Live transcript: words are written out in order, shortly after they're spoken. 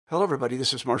Hello, everybody.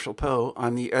 This is Marshall Poe.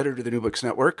 I'm the editor of the New Books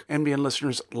Network. NBN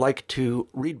listeners like to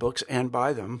read books and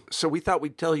buy them. So we thought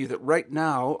we'd tell you that right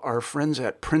now, our friends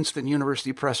at Princeton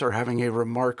University Press are having a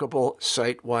remarkable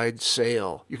site-wide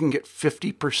sale. You can get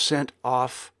 50%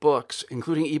 off books,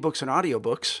 including ebooks and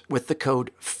audiobooks, with the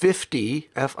code 50,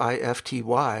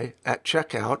 F-I-F-T-Y, at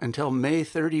checkout until May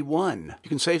 31. You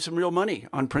can save some real money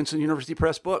on Princeton University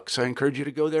Press books. I encourage you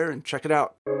to go there and check it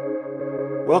out.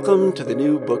 Welcome to the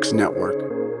New Books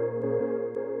Network.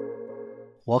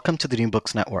 Welcome to the New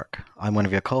Books Network. I'm one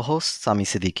of your co-hosts, Sami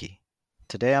Siddiqui.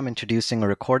 Today I'm introducing a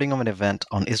recording of an event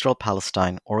on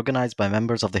Israel-Palestine organized by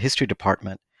members of the History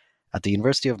Department at the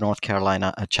University of North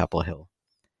Carolina at Chapel Hill.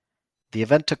 The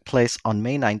event took place on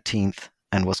May 19th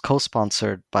and was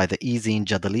co-sponsored by the e-zine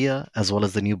Jadaliyya as well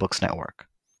as the New Books Network.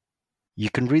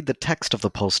 You can read the text of the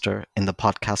poster in the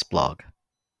podcast blog.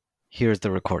 Here's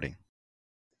the recording.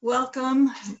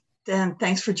 Welcome. And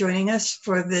thanks for joining us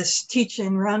for this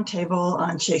teach-in roundtable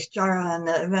on Sheikh Jarrah and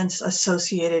the events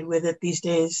associated with it these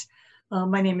days.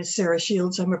 My name is Sarah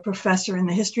Shields. I'm a professor in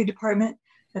the History Department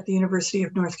at the University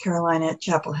of North Carolina at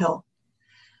Chapel Hill.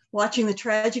 Watching the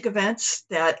tragic events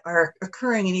that are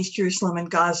occurring in East Jerusalem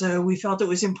and Gaza, we felt it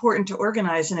was important to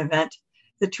organize an event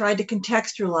that tried to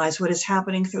contextualize what is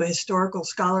happening through a historical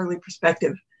scholarly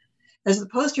perspective. As the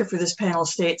poster for this panel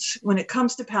states, when it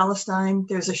comes to Palestine,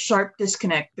 there's a sharp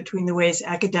disconnect between the ways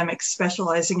academics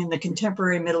specializing in the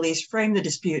contemporary Middle East frame the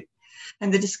dispute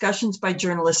and the discussions by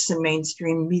journalists and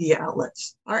mainstream media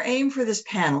outlets. Our aim for this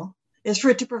panel is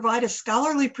for it to provide a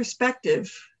scholarly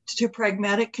perspective to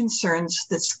pragmatic concerns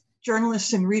that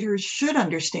journalists and readers should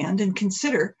understand and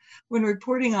consider when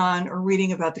reporting on or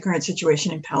reading about the current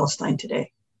situation in Palestine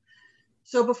today.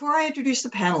 So before I introduce the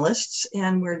panelists,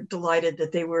 and we're delighted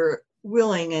that they were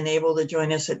willing and able to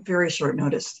join us at very short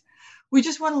notice, we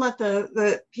just want to let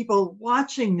the people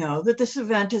watching know that this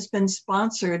event has been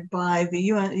sponsored by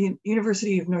the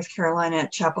University of North Carolina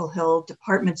at Chapel Hill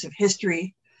Departments of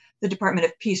History, the Department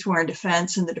of Peace, War, and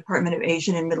Defense, and the Department of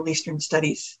Asian and Middle Eastern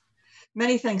Studies.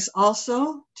 Many thanks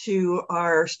also to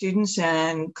our students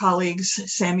and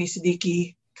colleagues, Sami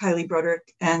Siddiqui, Kylie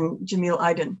Broderick, and Jamil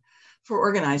Aydin, for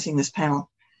organizing this panel.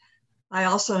 I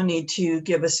also need to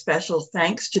give a special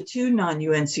thanks to two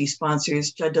non-UNC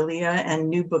sponsors, Jadaliyya and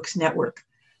New Books Network.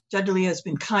 Jadaliyya has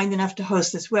been kind enough to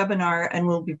host this webinar and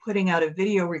will be putting out a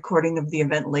video recording of the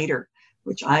event later,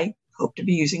 which I hope to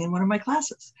be using in one of my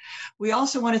classes. We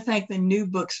also want to thank the New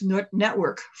Books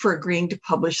Network for agreeing to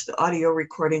publish the audio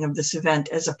recording of this event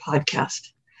as a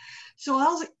podcast. So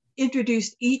I'll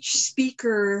introduce each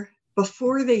speaker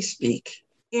before they speak.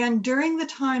 And during the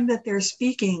time that they're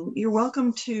speaking, you're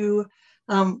welcome to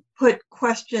put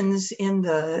questions in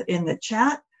the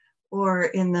chat or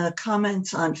in the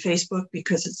comments on Facebook,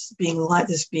 because it's being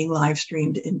live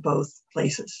streamed in both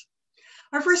places.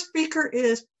 Our first speaker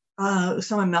is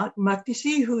Usama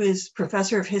Makdisi, who is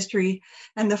professor of history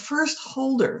and the first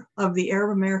holder of the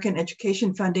Arab American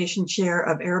Education Foundation Chair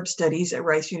of Arab Studies at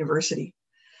Rice University.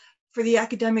 For the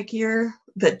academic year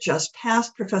that just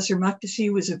passed, Professor Makdisi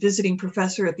was a visiting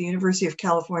professor at the University of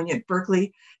California at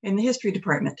Berkeley in the History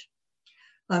Department.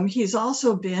 He's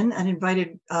also been an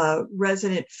invited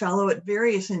resident fellow at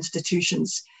various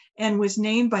institutions and was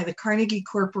named by the Carnegie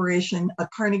Corporation a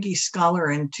Carnegie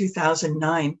Scholar in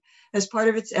 2009 as part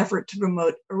of its effort to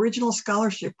promote original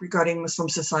scholarship regarding Muslim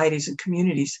societies and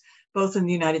communities, both in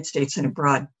the United States and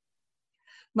abroad.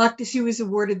 Makdisi was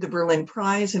awarded the Berlin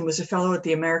Prize and was a fellow at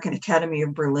the American Academy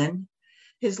of Berlin.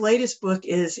 His latest book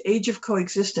is Age of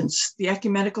Coexistence, The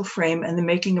Ecumenical Frame and the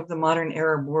Making of the Modern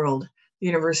Arab World, the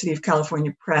University of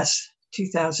California Press,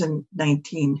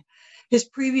 2019. His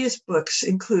previous books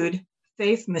include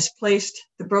Faith Misplaced,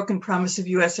 The Broken Promise of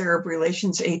U.S.-Arab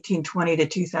Relations, 1820 to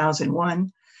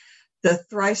 2001, the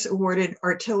thrice awarded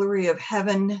Artillery of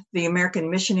Heaven, The American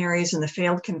Missionaries and the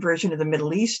Failed Conversion of the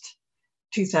Middle East,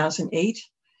 2008,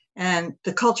 and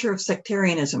The Culture of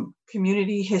Sectarianism,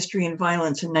 Community, History, and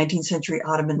Violence in 19th Century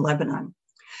Ottoman Lebanon.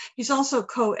 He's also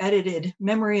co-edited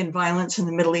Memory and Violence in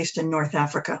the Middle East and North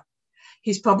Africa.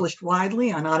 He's published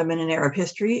widely on Ottoman and Arab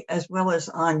history, as well as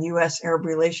on U.S.-Arab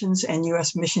relations and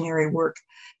U.S. missionary work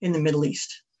in the Middle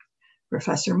East.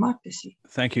 Professor Makdisi.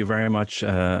 Thank you very much,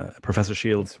 Professor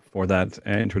Shields, for that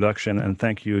introduction, and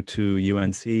thank you to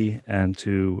UNC and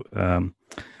to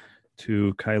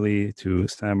Kylie, to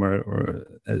Samer, or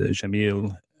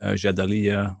Jamil,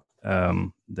 Jadaliyya,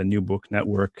 the New Book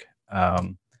Network,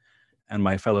 and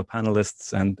my fellow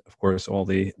panelists, and of course all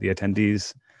the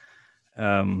attendees.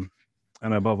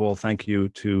 And above all, thank you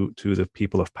to the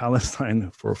people of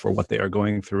Palestine for what they are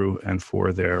going through and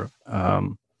for their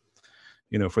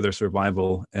for their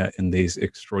survival in these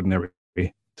extraordinary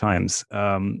Times.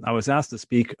 I was asked to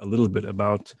speak a little bit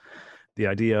about the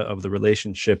idea of the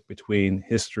relationship between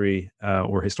history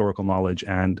or historical knowledge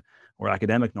or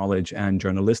academic knowledge and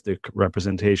journalistic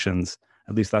representations.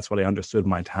 At least that's what I understood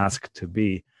my task to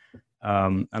be.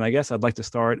 And I guess I'd like to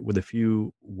start with a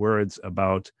few words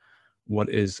about what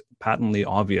is patently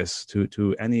obvious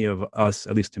to any of us,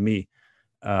 at least to me,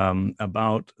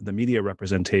 about the media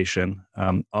representation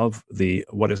of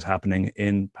what is happening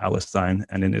in Palestine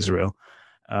and in Israel,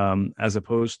 as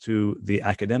opposed to the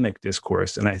academic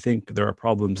discourse. And I think there are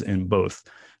problems in both.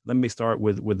 Let me start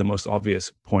with the most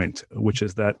obvious point, which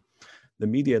is that the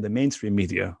media, the mainstream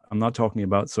media, I'm not talking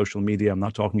about social media, I'm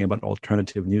not talking about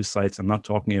alternative news sites, I'm not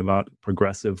talking about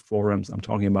progressive forums, I'm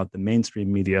talking about the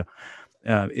mainstream media.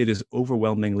 It is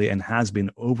overwhelmingly and has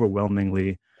been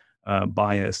overwhelmingly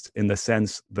biased in the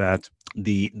sense that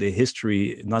the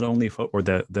history not only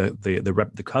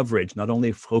the coverage not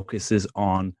only focuses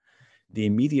on the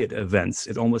immediate events,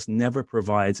 it almost never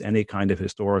provides any kind of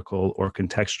historical or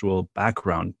contextual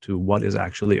background to what is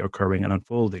actually occurring and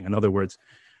unfolding. In other words,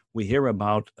 we hear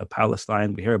about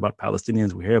Palestine, we hear about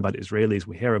Palestinians, we hear about Israelis,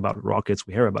 we hear about rockets,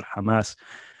 we hear about Hamas,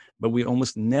 but we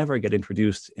almost never get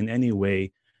introduced in any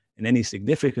way, in any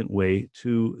significant way,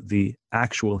 to the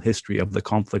actual history of the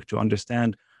conflict, to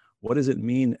understand what does it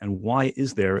mean and why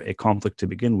is there a conflict to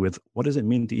begin with? What does it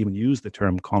mean to even use the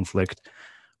term conflict?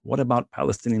 What about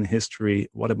Palestinian history?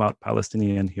 What about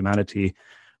Palestinian humanity?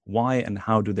 Why and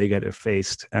how do they get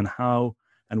effaced? And how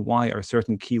and why are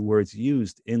certain keywords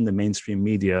used in the mainstream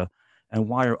media? And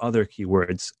why are other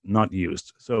keywords not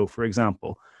used? So, for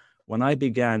example, when I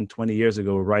began 20 years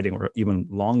ago writing, or even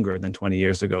longer than 20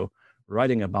 years ago,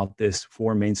 writing about this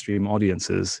for mainstream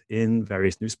audiences in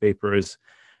various newspapers,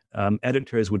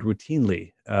 editors would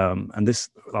routinely, and this,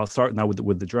 I'll start now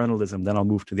with the journalism, then I'll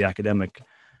move to the academic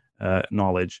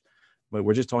knowledge. But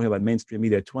we're just talking about mainstream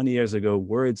media. 20 years ago,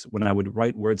 when I would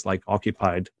write words like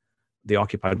the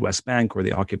occupied West Bank or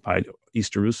the occupied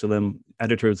East Jerusalem,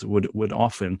 editors would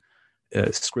often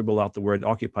scribble out the word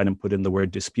occupied and put in the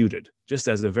word disputed, just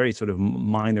as a very sort of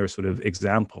minor sort of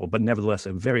example, but nevertheless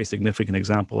a very significant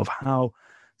example of how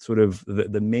sort of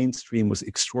the mainstream was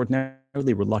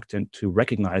extraordinarily reluctant to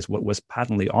recognize what was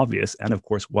patently obvious, and of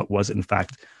course what was in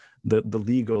fact the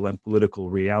legal and political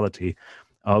reality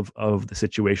of the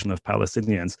situation of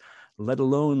Palestinians, let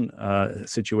alone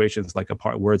situations like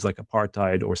words like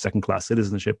apartheid or second-class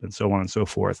citizenship and so on and so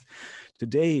forth.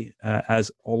 Today, as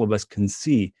all of us can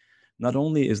see, not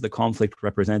only is the conflict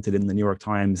represented in the New York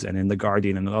Times and in the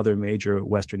Guardian and other major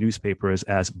Western newspapers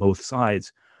as both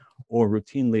sides, or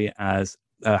routinely as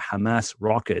Hamas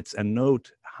rockets. And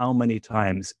note how many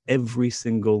times every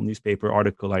single newspaper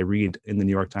article I read in the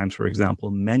New York Times, for example,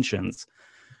 mentions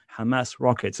Hamas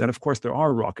rockets. And of course, there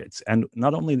are rockets. And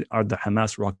not only are the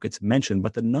Hamas rockets mentioned,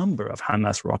 but the number of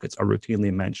Hamas rockets are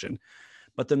routinely mentioned.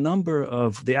 But the number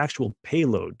of the actual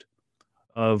payload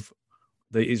of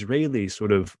the Israeli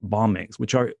sort of bombings,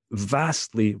 which are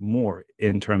vastly more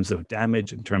in terms of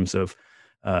damage, in terms of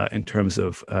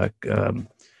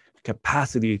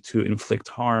capacity to inflict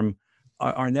harm,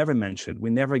 are never mentioned. We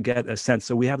never get a sense.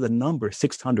 So we have the number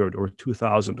 600 or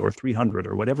 2,000 or 300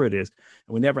 or whatever it is,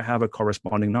 and we never have a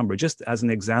corresponding number, just as an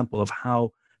example of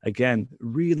how, again,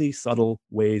 really subtle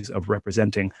ways of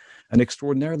representing an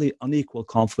extraordinarily unequal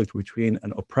conflict between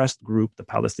an oppressed group, the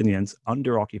Palestinians,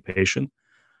 under occupation,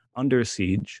 under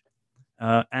siege,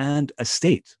 and a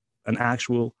state,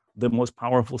 the most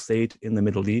powerful state in the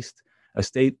Middle East, a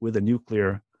state with a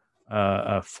nuclear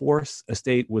force, a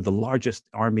state with the largest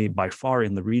army by far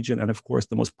in the region, and of course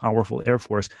the most powerful air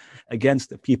force, against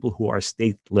the people who are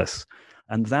stateless.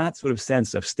 And that sort of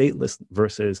sense of stateless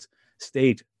versus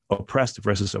state, oppressed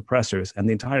versus oppressors, and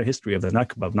the entire history of the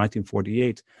Nakba of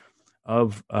 1948,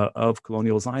 of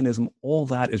colonial Zionism, all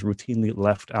that is routinely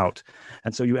left out.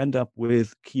 And so you end up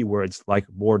with keywords like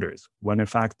borders, when in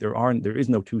fact there is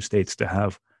no two states to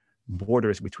have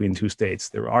borders between two states.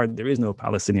 There is no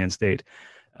Palestinian state.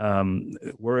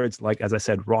 Words like, as I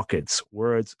said, rockets,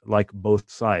 words like both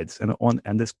sides,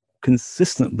 and this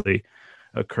consistently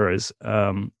occurs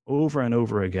over and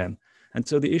over again. And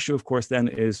so the issue, of course, then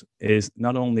is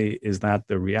not only is that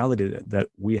the reality that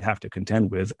we have to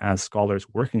contend with as scholars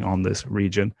working on this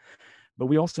region, but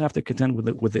we also have to contend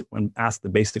with it when asked the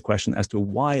basic question as to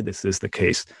why this is the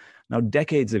case. Now,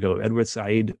 decades ago, Edward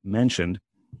Said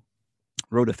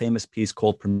wrote a famous piece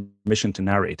called Permission to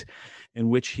Narrate, in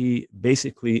which he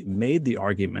basically made the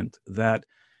argument that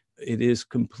it is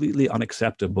completely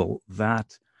unacceptable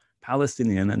that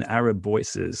Palestinian and Arab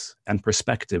voices and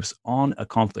perspectives on a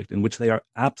conflict in which they are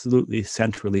absolutely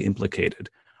centrally implicated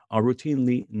are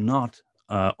routinely not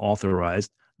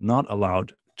authorized, not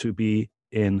allowed to be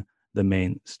in the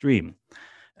mainstream.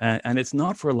 And it's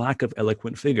not for lack of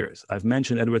eloquent figures. I've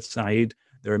mentioned Edward Said.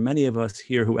 There are many of us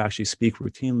here who actually speak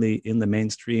routinely in the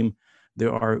mainstream.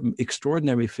 There are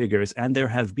extraordinary figures, and there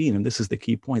have been, and this is the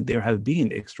key point, there have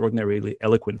been extraordinarily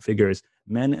eloquent figures,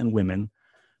 men and women,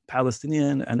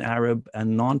 Palestinian and Arab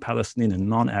and non-Palestinian and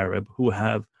non-Arab, who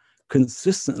have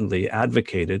consistently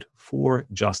advocated for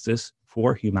justice,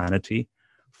 for humanity,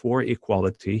 for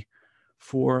equality,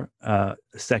 for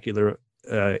secular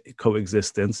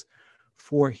coexistence,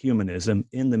 for humanism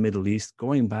in the Middle East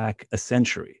going back a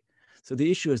century. So the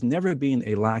issue has never been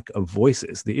a lack of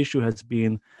voices. The issue has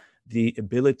been the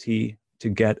ability to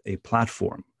get a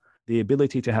platform, the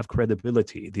ability to have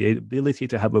credibility, the ability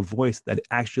to have a voice that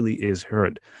actually is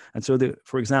heard. And so,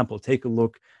 for example, take a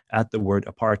look at the word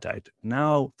apartheid.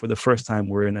 Now, for the first time,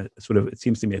 we're in a sort of, it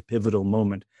seems to me, a pivotal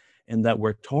moment in that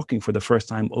we're talking for the first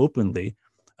time openly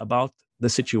about the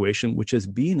situation, which has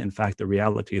been, in fact, the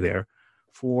reality there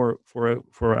for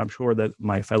I'm sure that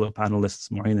my fellow panelists,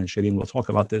 Maureen and Shireen, will talk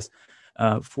about this,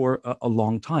 for a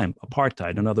long time.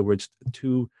 Apartheid, in other words,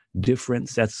 two different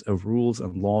sets of rules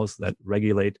and laws that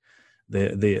regulate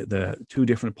the two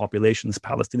different populations,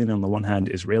 Palestinian on the one hand,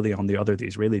 Israeli on the other. The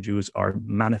Israeli Jews are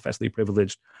manifestly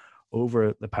privileged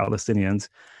over the Palestinians.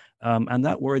 And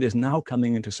that word is now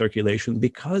coming into circulation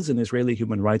because an Israeli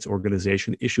human rights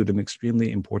organization issued an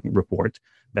extremely important report,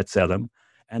 B'Tselem,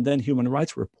 and then Human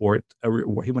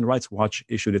Rights Watch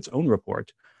issued its own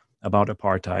report about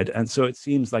apartheid. And so it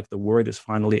seems like the word is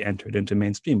finally entered into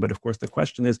mainstream. But of course, the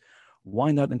question is,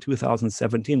 why not in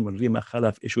 2017 when Rima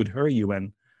Khalaf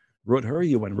wrote her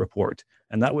UN report,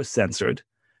 and that was censored,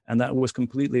 and that was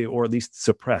completely, or at least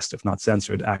suppressed, if not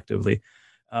censored actively.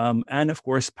 And of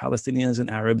course, Palestinians and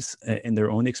Arabs in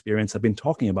their own experience have been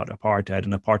talking about apartheid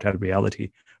and apartheid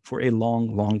reality for a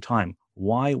long, long time.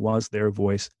 Why was their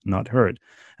voice not heard?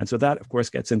 And so that, of course,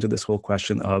 gets into this whole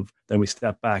question of, then we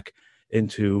step back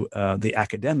into the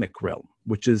academic realm,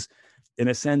 which is, in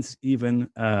a sense, even,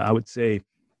 I would say,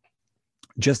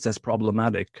 just as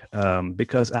problematic,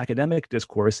 because academic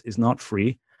discourse is not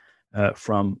free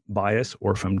from bias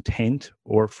or from taint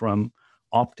or from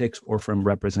optics or from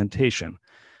representation.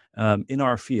 In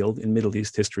our field, in Middle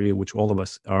East history, which all of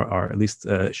us are at least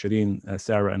Shireen,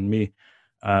 Sarah, and me,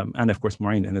 and of course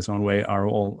Maureen in his own way, are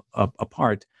all a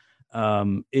part.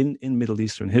 In Middle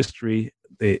Eastern history,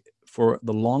 for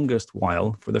the longest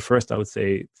while, for the first, I would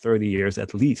say, 30 years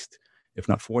at least, if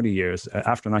not 40 years,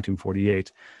 after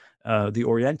 1948, the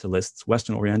Orientalists,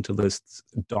 Western Orientalists,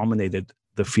 dominated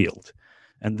the field.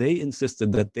 And they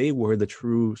insisted that they were the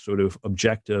true sort of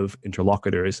objective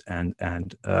interlocutors and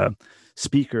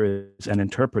speakers and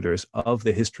interpreters of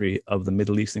the history of the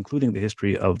Middle East, including the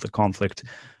history of the conflict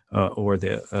or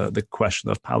the question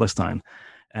of Palestine.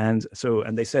 And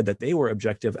they said that they were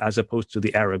objective as opposed to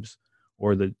the Arabs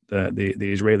or the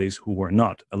Israelis, who were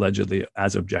not allegedly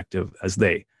as objective as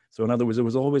they. So in other words, there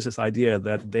was always this idea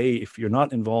that if you're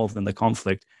not involved in the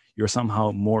conflict, you're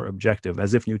somehow more objective,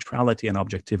 as if neutrality and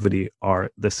objectivity are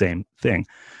the same thing.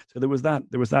 So there was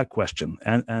that question.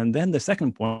 And then the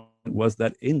second point was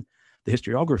that in the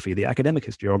historiography, the academic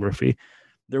historiography,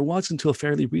 there was until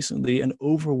fairly recently an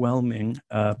overwhelming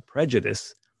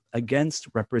prejudice against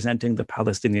representing the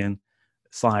Palestinian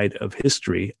side of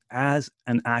history as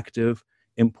an active,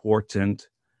 important,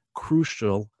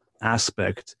 crucial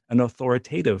aspect, an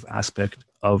authoritative aspect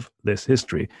of this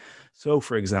history. So,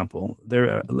 for example,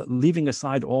 they're leaving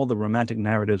aside all the romantic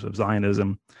narratives of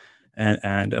Zionism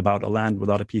and about a land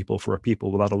without a people for a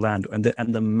people without a land,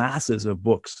 and the masses of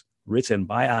books written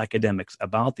by academics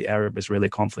about the Arab-Israeli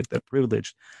conflict that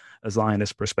privileged a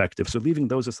Zionist perspective. So leaving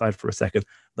those aside for a second,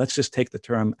 let's just take the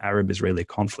term Arab-Israeli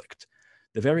conflict.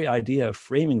 The very idea of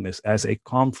framing this as a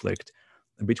conflict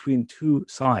between two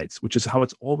sides, which is how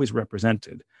it's always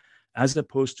represented, as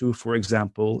opposed to, for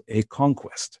example, a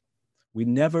conquest. We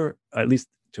never, at least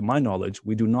to my knowledge,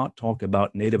 we do not talk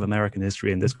about Native American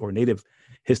history in this, or Native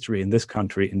history in this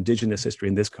country, indigenous history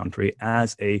in this country,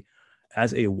 as a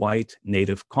white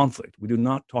Native conflict. We do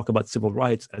not talk about civil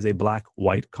rights as a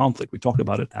black-white conflict. We talk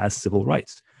about it as civil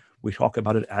rights. We talk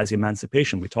about it as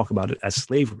emancipation. We talk about it as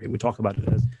slavery. We talk about it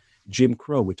as Jim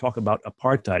Crow. We talk about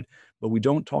apartheid, but we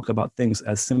don't talk about things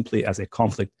as simply as a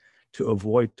conflict to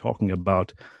avoid talking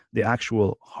about the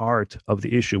actual heart of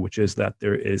the issue, which is that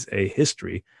there is a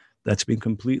history that's been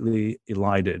completely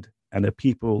elided and a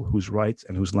people whose rights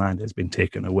and whose land has been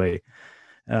taken away.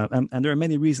 And there are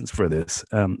many reasons for this.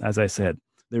 As I said,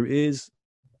 there is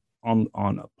on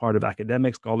a part of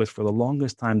academic scholars, for the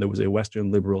longest time, there was a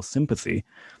Western liberal sympathy,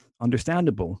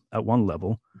 understandable at one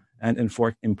level, and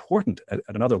important at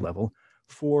another level,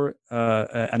 for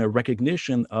and a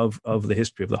recognition of the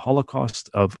history of the Holocaust,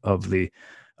 of the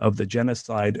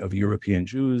genocide of European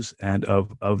Jews, and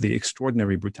of the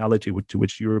extraordinary brutality to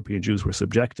which European Jews were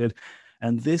subjected.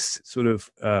 And this sort of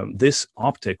this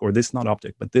optic, or this not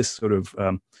optic, but this sort of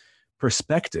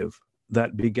perspective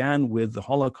that began with the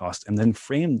Holocaust and then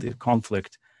framed the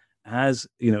conflict as,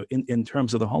 in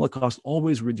terms of the Holocaust,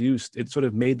 always reduced. It sort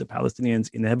of made the Palestinians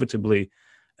inevitably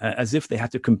as if they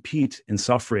had to compete in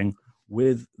suffering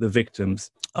with the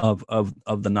victims of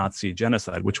the Nazi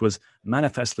genocide, which was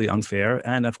manifestly unfair.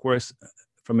 And of course,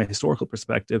 from a historical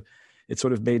perspective, it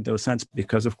sort of made no sense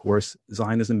because, of course,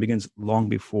 Zionism begins long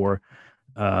before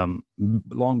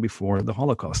the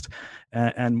Holocaust.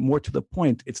 And more to the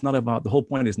point, the whole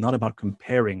point is not about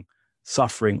comparing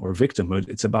suffering or victimhood.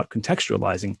 It's about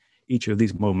contextualizing each of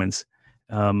these moments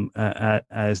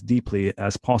as deeply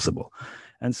as possible.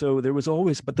 And so there was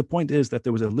always, but the point is that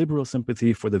there was a liberal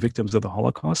sympathy for the victims of the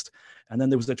Holocaust, and then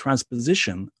there was a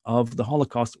transposition of the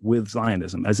Holocaust with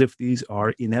Zionism, as if these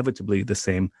are inevitably the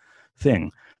same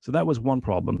thing. So that was one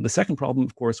problem. The second problem,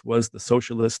 of course, was the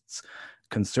socialists,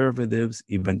 conservatives,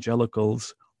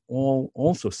 evangelicals, all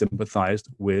also sympathized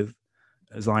with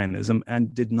Zionism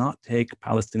and did not take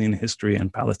Palestinian history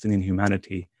and Palestinian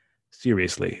humanity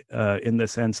seriously, in the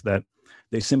sense that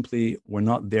they simply were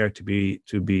not there to be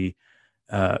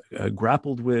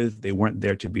grappled with. They weren't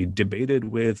there to be debated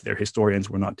with. Their historians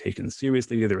were not taken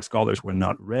seriously. Their scholars were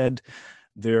not read.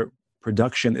 Their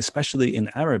production, especially in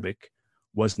Arabic,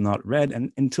 was not read,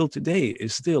 and until today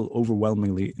is still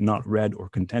overwhelmingly not read or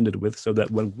contended with, so that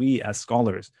when we as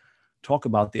scholars talk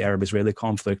about the Arab-Israeli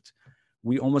conflict,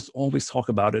 we almost always talk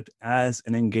about it as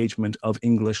an engagement of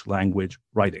English language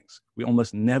writings. We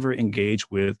almost never engage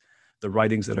with the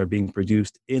writings that are being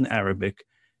produced in Arabic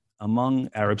among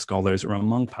Arab scholars or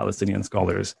among Palestinian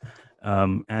scholars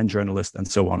and journalists and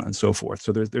so on and so forth.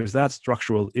 So there's that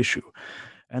structural issue.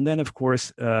 And then, of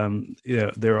course,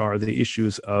 there are the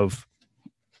issues of,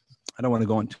 I don't want to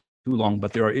go into too long,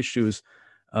 but there are issues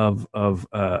of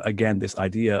again, this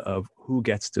idea of who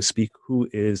gets to speak, who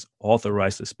is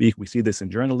authorized to speak. We see this in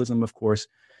journalism, of course.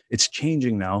 It's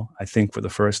changing now, I think, for the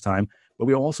first time, but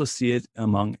we also see it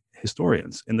among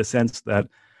historians in the sense that,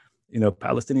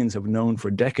 Palestinians have known for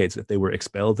decades that they were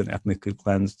expelled and ethnically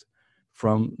cleansed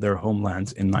from their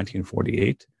homelands in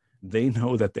 1948. They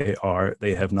know that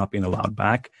they have not been allowed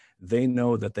back. They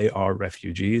know that they are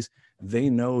refugees. They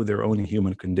know their own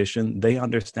human condition. They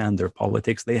understand their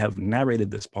politics. They have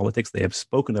narrated this politics. They have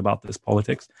spoken about this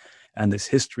politics and this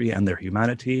history and their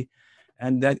humanity.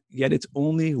 And that yet it's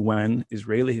only when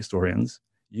Israeli historians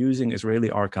using Israeli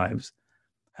archives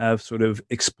have sort of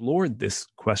explored this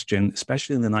question,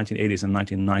 especially in the 1980s and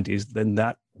 1990s, then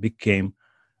that became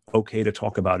okay to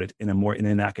talk about it in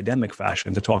an academic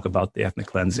fashion, to talk about the ethnic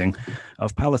cleansing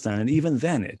of Palestine. And even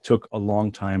then, it took a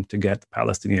long time to get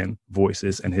Palestinian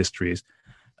voices and histories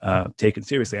taken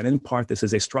seriously. And in part, this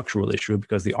is a structural issue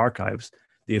because the archives,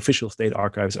 the official state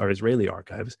archives, are Israeli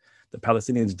archives. The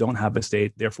Palestinians don't have a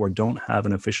state, therefore don't have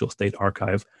an official state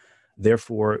archive.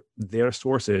 Therefore, their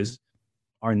sources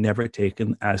are never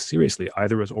taken as seriously,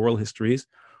 either as oral histories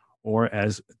or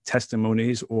as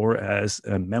testimonies or as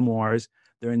memoirs.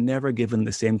 They're never given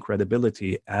the same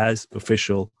credibility as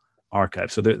official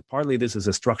archives. So partly this is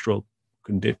a structural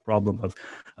problem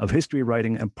of history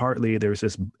writing, and partly there's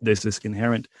this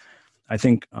inherent, I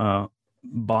think,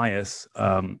 bias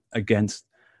against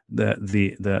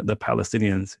the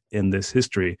Palestinians in this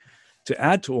history. To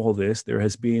add to all this, there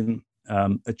has been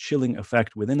a chilling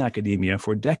effect within academia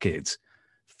for decades.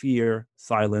 Fear,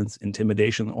 silence,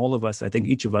 intimidation. All of us, I think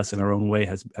each of us in our own way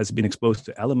has been exposed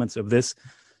to elements of this.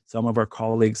 Some of our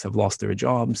colleagues have lost their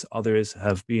jobs. Others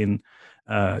have been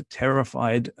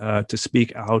terrified to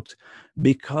speak out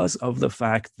because of the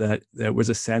fact that there was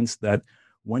a sense that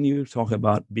when you talk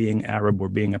about being Arab or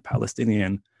being a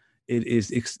Palestinian,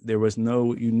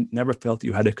 you never felt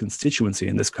you had a constituency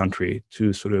in this country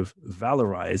to sort of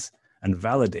valorize and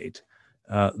validate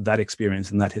that experience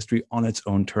and that history on its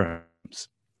own terms.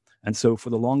 And so for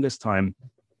the longest time,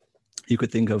 you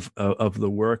could think of the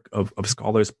work of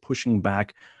scholars pushing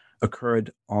back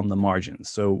occurred on the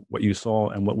margins. So what you saw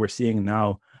and what we're seeing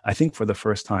now, I think for the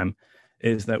first time,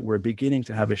 is that we're beginning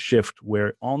to have a shift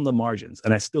where on the margins,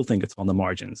 and I still think it's on the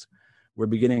margins, we're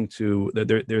beginning to,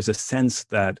 there's a sense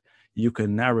that you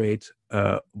can narrate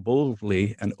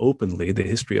boldly and openly the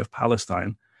history of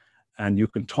Palestine, and you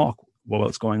can talk about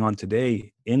what's going on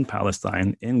today in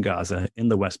Palestine, in Gaza, in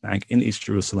the West Bank, in East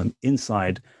Jerusalem,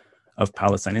 inside of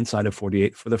Palestine, inside of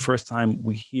 48. For the first time,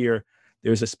 we hear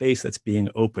there's a space that's being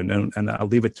opened. And I'll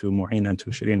leave it to Maureen and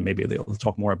to Shireen, maybe they'll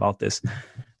talk more about this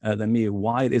than me,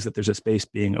 why it is that there's a space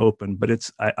being opened.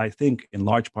 But I think in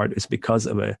large part it's because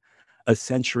of a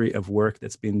century of work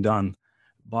that's been done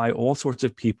by all sorts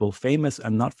of people, famous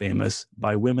and not famous,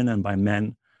 by women and by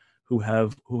men who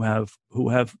have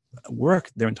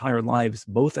worked their entire lives,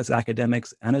 both as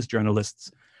academics and as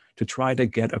journalists, to try to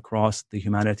get across the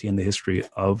humanity and the history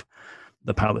of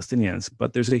the Palestinians.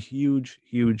 But there's a huge,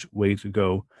 huge way to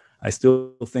go. I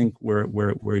still think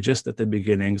we're just at the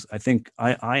beginnings. I think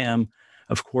I am,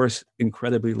 of course,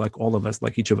 incredibly, like all of us,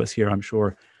 like each of us here, I'm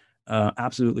sure,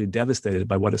 absolutely devastated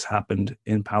by what has happened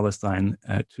in Palestine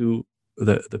to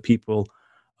the people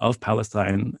of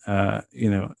Palestine.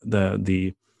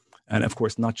 And of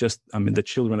course, not just, the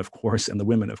children, of course, and the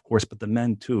women, of course, but the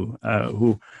men too,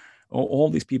 who all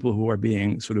these people who are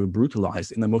being sort of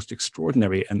brutalized in the most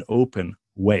extraordinary and open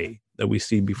way that we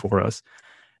see before us.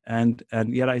 And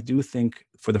yet I do think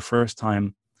for the first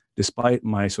time, despite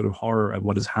my sort of horror of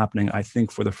what is happening, I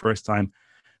think for the first time,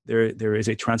 there is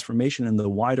a transformation in the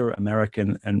wider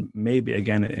American and maybe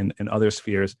again in other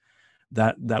spheres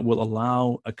that will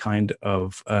allow a kind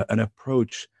of an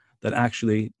approach that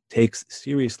actually takes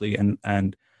seriously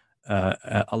and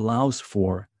allows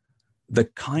for the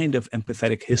kind of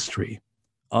empathetic history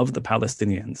of the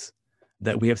Palestinians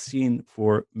that we have seen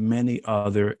for many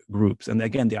other groups. And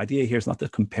again, the idea here is not to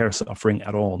compare suffering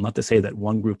at all, not to say that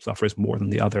one group suffers more than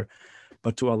the other,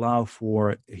 but to allow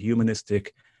for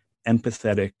humanistic,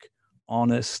 empathetic,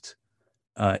 honest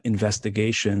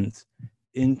investigations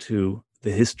into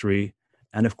the history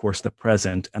and, of course, the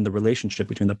present and the relationship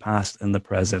between the past and the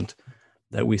present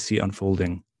that we see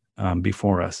unfolding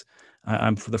before us.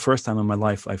 I'm for the first time in my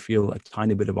life, I feel a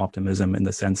tiny bit of optimism in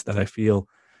the sense that I feel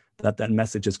that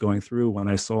message is going through. When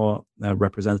I saw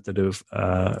Representative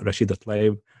Rashida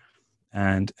Tlaib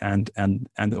and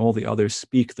all the others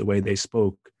speak the way they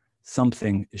spoke,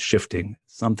 something is shifting,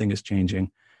 something is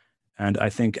changing. And I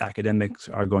think academics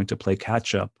are going to play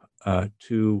catch up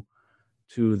to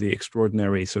the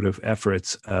extraordinary sort of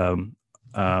efforts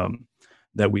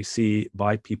that we see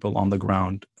by people on the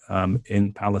ground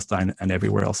in Palestine and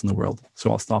everywhere else in the world. So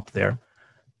I'll stop there.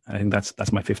 I think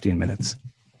that's my 15 minutes.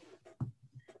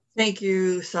 Thank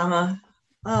you, Sama.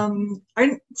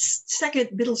 Our second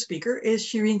middle speaker is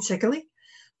Shireen Seikaly,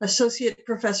 Associate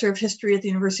Professor of History at the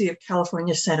University of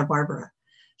California, Santa Barbara.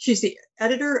 She's the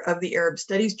editor of the Arab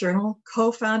Studies Journal,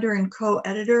 co-founder and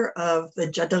co-editor of the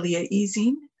Jadaliyya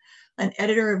e-Zine, an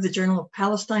editor of the Journal of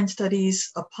Palestine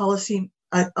Studies, a policy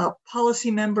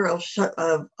member of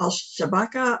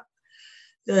Al-Shabaka,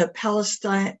 the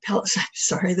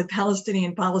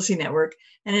Palestinian Policy Network,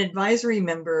 and an advisory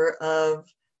member of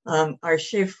our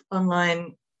Sheikh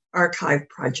Online Archive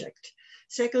project.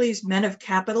 Seikaly's Men of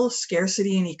Capital,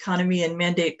 Scarcity and Economy and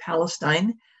Mandate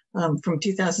Palestine from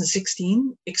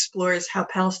 2016 explores how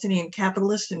Palestinian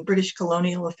capitalists and British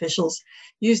colonial officials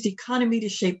used economy to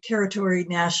shape territory,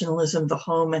 nationalism, the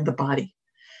home, and the body.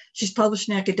 She's published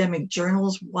in academic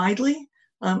journals widely.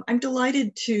 I'm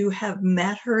delighted to have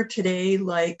met her today.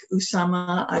 Like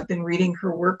Usama, I've been reading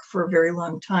her work for a very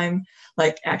long time,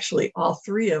 like actually all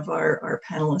three of our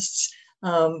panelists.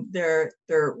 They're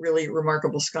really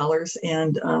remarkable scholars,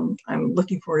 and I'm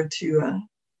looking forward to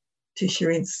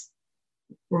Shireen's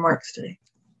remarks today.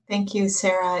 Thank you,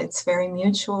 Sarah. It's very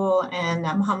mutual, and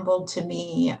I'm humbled to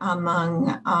be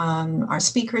among our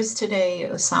speakers today,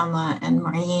 Usama and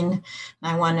Maureen. And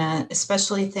I want to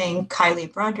especially thank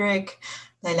Kylie Broderick,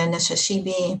 Leila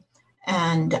Nashashibi,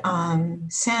 and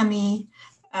Sammy,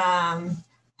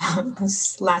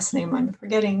 whose last name I'm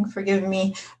forgetting, forgive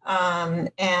me.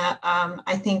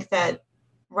 I think that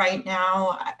right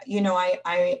now,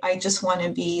 I just want to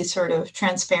be sort of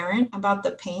transparent about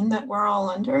the pain that we're all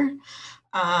under.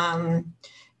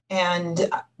 And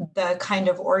the kind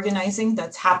of organizing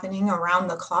that's happening around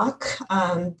the clock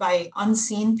by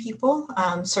unseen people,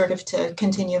 sort of to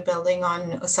continue building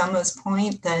on Osama's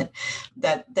point that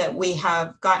we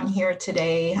have gotten here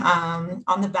today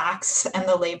on the backs and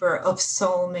the labor of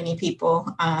so many people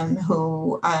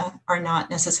who are not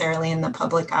necessarily in the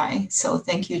public eye. So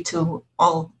thank you to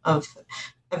all of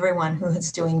everyone who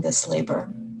is doing this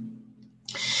labor.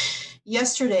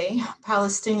 Yesterday,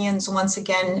 Palestinians once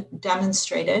again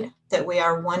demonstrated that we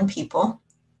are one people,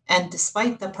 and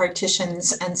despite the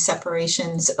partitions and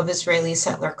separations of Israeli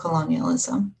settler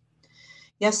colonialism.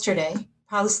 Yesterday,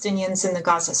 Palestinians in the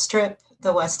Gaza Strip,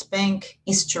 the West Bank,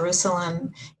 East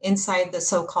Jerusalem, inside the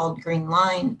so-called Green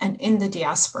Line, and in the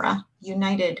diaspora,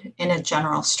 united in a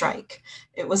general strike.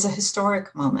 It was a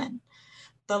historic moment.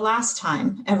 The last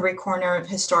time every corner of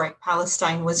historic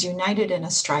Palestine was united in a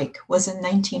strike was in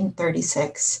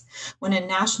 1936, when a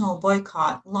national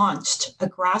boycott launched a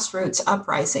grassroots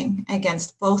uprising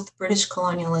against both British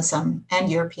colonialism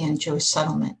and European Jewish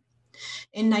settlement.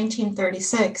 In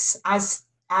 1936, as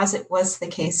it was the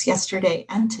case yesterday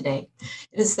and today,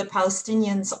 it is the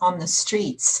Palestinians on the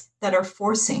streets that are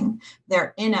forcing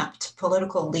their inept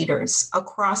political leaders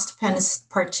across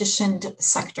partitioned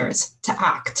sectors to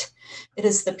act. It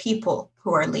is the people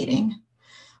who are leading.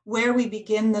 Where we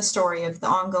begin the story of the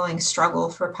ongoing struggle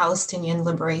for Palestinian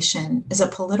liberation is a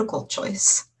political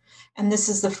choice. And this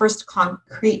is the first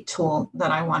concrete tool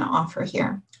that I want to offer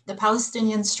here. The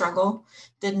Palestinian struggle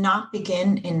did not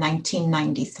begin in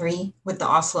 1993 with the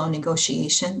Oslo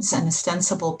negotiations, an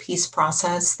ostensible peace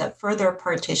process that further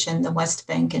partitioned the West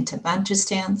Bank into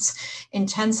Bantustans,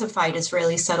 intensified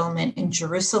Israeli settlement in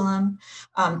Jerusalem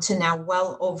to now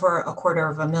well over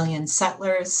 250,000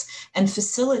 settlers, and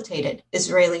facilitated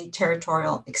Israeli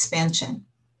territorial expansion.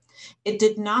 It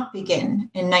did not begin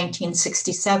in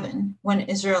 1967, when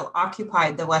Israel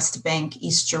occupied the West Bank,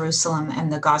 East Jerusalem,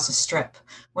 and the Gaza Strip,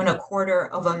 when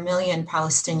 250,000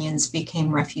 Palestinians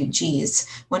became refugees,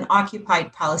 when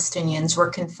occupied Palestinians were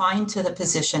confined to the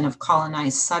position of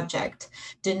colonized subject,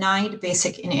 denied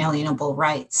basic inalienable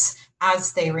rights,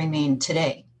 as they remain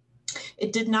today.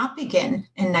 It did not begin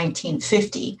in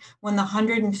 1950, when the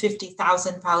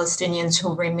 150,000 Palestinians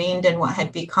who remained in what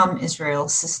had become Israel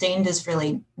sustained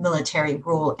Israeli military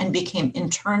rule and became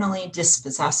internally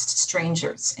dispossessed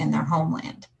strangers in their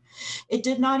homeland. It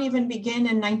did not even begin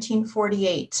in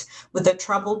 1948, with the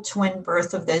troubled twin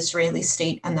birth of the Israeli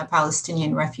state and the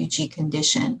Palestinian refugee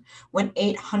condition, when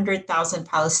 800,000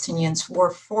 Palestinians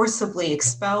were forcibly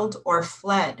expelled or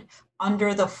fled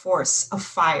under the force of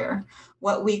fire,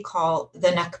 what we call the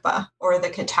Nakba, or the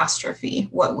catastrophe,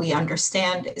 what we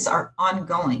understand is our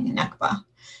ongoing Nakba.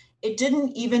 It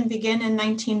didn't even begin in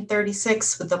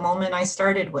 1936 with the moment I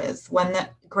started with, when the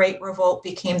Great Revolt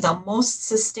became the most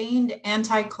sustained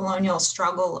anti-colonial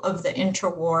struggle of the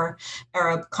interwar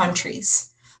Arab countries.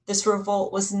 This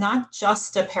revolt was not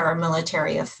just a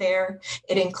paramilitary affair.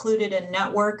 It included a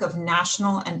network of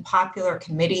national and popular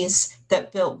committees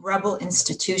that built rebel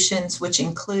institutions, which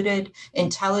included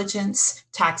intelligence,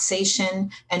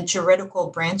 taxation, and juridical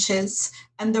branches.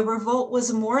 And the revolt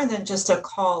was more than just a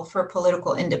call for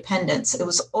political independence. It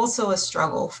was also a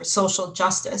struggle for social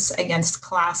justice against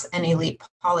class and elite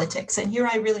politics. And here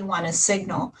I really want to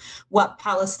signal what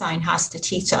Palestine has to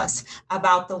teach us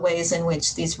about the ways in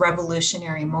which these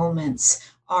revolutionary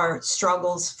moments are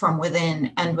struggles from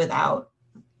within and without.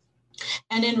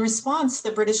 And in response,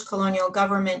 the British colonial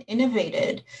government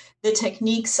innovated the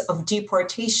techniques of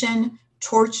deportation,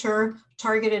 torture,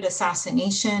 targeted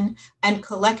assassination, and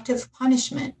collective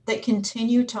punishment that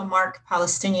continue to mark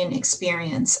Palestinian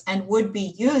experience and would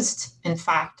be used, in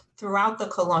fact, throughout the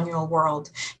colonial world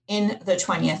in the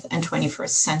 20th and 21st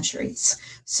centuries.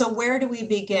 So where do we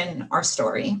begin our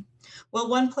story? Well,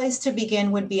 one place to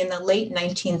begin would be in the late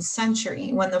 19th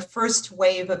century, when the first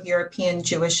wave of European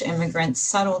Jewish immigrants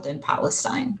settled in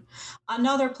Palestine.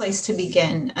 Another place to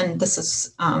begin, and this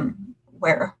is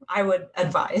where I would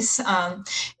advise,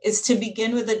 is to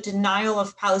begin with a denial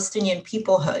of Palestinian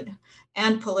peoplehood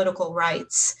and political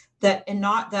rights that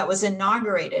was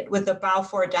inaugurated with the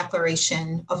Balfour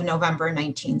Declaration of November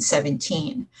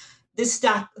 1917.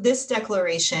 This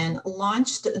declaration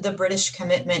launched the British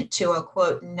commitment to a,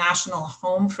 quote, national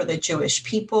home for the Jewish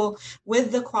people,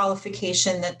 with the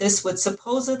qualification that this would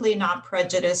supposedly not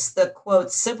prejudice the,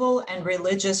 quote, civil and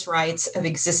religious rights of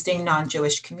existing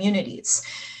non-Jewish communities.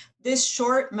 This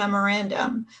short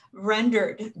memorandum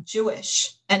rendered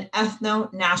Jewish an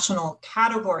ethno-national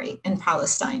category in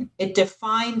Palestine. It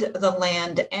defined the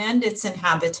land and its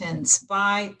inhabitants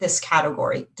by this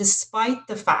category, despite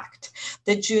the fact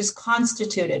that Jews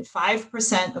constituted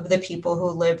 5% of the people who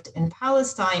lived in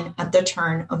Palestine at the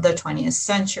turn of the 20th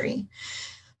century.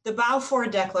 The Balfour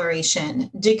Declaration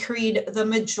decreed the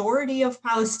majority of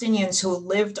Palestinians who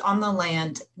lived on the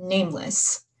land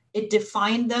nameless. It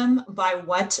defined them by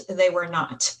what they were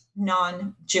not,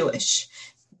 non-Jewish.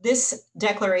 This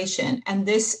declaration and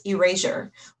this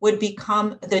erasure would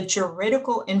become the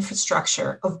juridical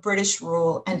infrastructure of British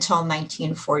rule until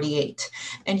 1948.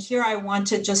 And here I want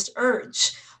to just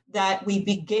urge that we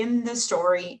begin the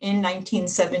story in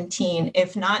 1917,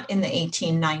 if not in the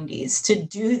 1890s. To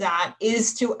do that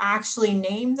is to actually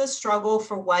name the struggle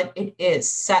for what it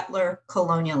is, settler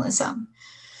colonialism.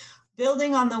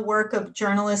 building on the work of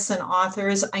journalists and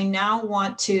authors, I now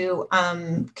want to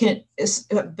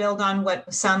build on what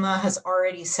Osama has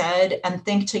already said and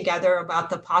think together about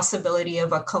the possibility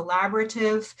of a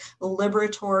collaborative,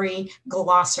 liberatory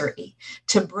glossary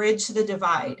to bridge the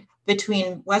divide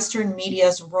between Western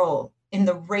media's role in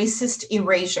the racist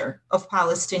erasure of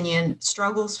Palestinian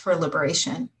struggles for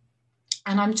liberation.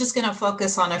 And I'm just going to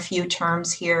focus on a few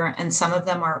terms here, and some of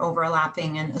them are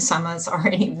overlapping, and Osama's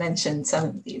already mentioned some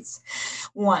of these.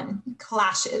 One,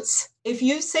 clashes. If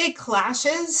you say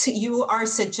clashes, you are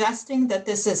suggesting that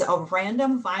this is a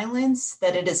random violence,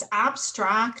 that it is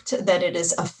abstract, that it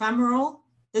is ephemeral.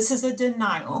 This is a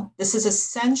denial. This is a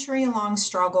century-long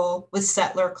struggle with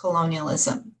settler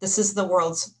colonialism. This is the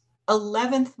world's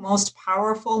 11th most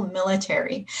powerful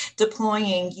military,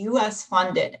 deploying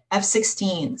US-funded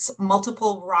F-16s,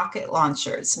 multiple rocket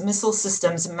launchers, missile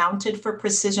systems mounted for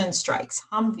precision strikes,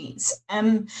 Humvees,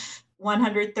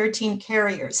 M113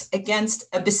 carriers against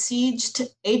a besieged,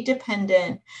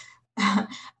 aid-dependent,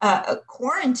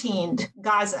 quarantined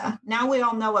Gaza. Now we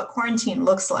all know what quarantine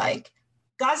looks like.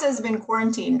 Gaza has been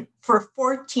quarantined for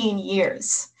 14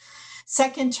 years.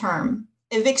 Second term,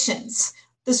 evictions.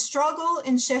 The struggle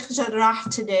in Sheikh Jarrah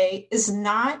today is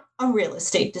not a real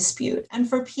estate dispute. And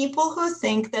for people who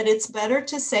think that it's better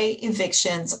to say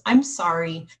evictions, I'm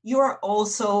sorry, you are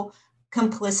also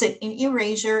complicit in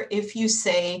erasure if you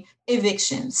say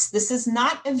evictions. This is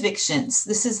not evictions.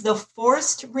 This is the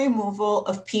forced removal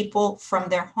of people from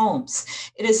their homes.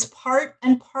 It is part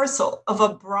and parcel of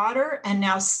a broader and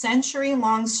now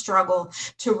century-long struggle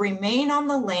to remain on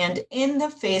the land in the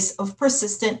face of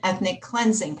persistent ethnic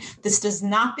cleansing. This does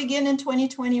not begin in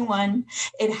 2021.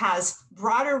 It has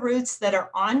broader roots that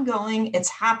are ongoing. It's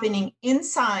happening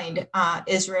inside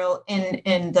Israel, in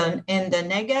the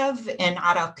Negev, in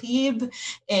Araqib,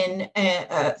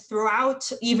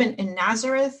 throughout, even in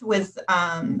Nazareth with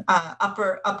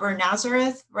Upper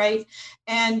Nazareth, right?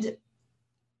 And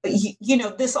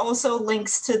this also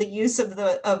links to the use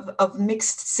of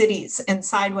mixed cities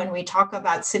inside when we talk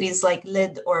about cities like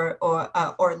Lid or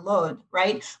Lod,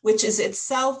 right? Which is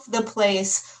itself the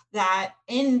place that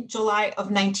in July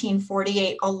of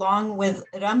 1948, along with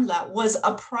Ramla, was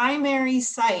a primary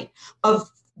site of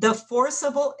the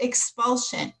forcible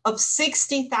expulsion of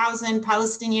 60,000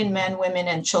 Palestinian men, women,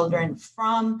 and children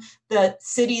from the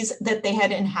cities that they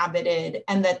had inhabited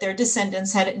and that their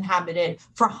descendants had inhabited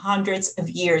for hundreds of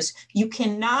years. You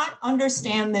cannot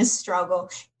understand this struggle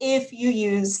if you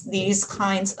use these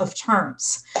kinds of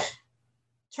terms.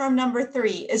 Term number 3,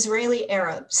 Israeli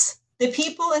Arabs. The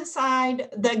people inside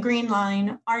the Green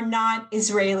Line are not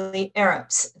Israeli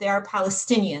Arabs. They are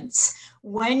Palestinians.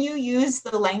 When you use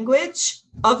the language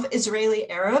of Israeli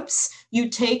Arabs, you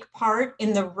take part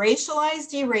in the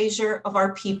racialized erasure of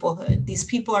our peoplehood. These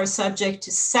people are subject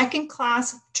to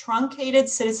second-class, truncated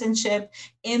citizenship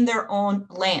in their own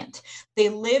land. They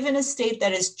live in a state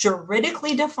that is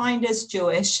juridically defined as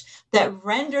Jewish, that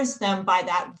renders them, by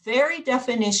that very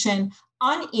definition,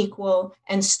 unequal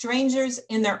and strangers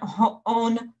in their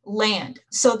own land.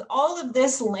 So all of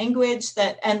this language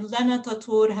that, and Lena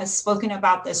Tatur has spoken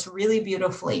about this really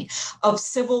beautifully, of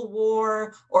civil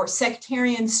war or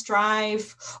sectarian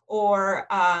strife or,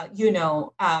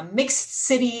 mixed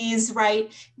cities,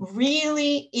 right,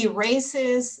 really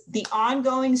erases the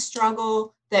ongoing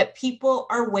struggle that people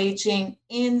are waging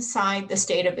inside the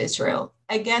state of Israel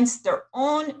against their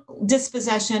own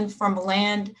dispossession from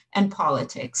land and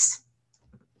politics.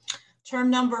 Term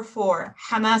number 4,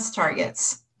 Hamas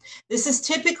targets. This is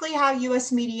typically how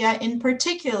US media in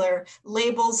particular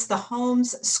labels the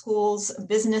homes, schools,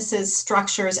 businesses,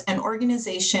 structures, and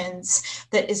organizations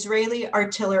that Israeli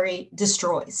artillery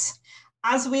destroys.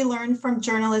 As we learned from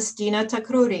journalist Dina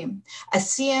Takruri, a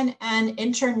CNN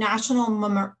international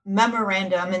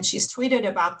memorandum, and she's tweeted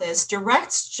about this,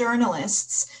 directs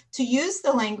journalists to use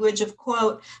the language of,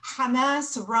 quote,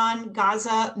 Hamas-run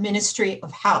Gaza Ministry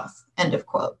of Health, end of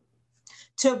quote,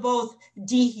 to both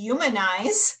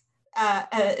dehumanize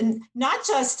not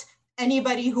just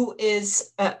anybody who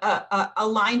is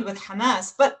aligned with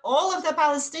Hamas, but all of the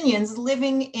Palestinians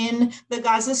living in the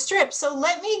Gaza Strip. So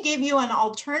let me give you an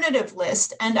alternative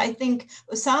list. And I think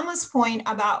Osama's point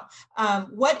about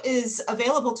what is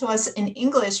available to us in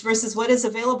English versus what is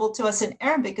available to us in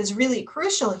Arabic is really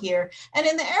crucial here. And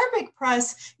in the Arabic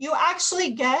press, you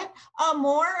actually get a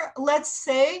more, let's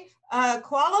say,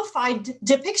 qualified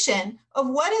depiction of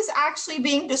what is actually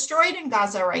being destroyed in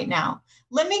Gaza right now.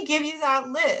 Let me give you that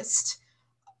list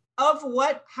of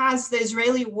what has the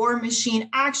Israeli war machine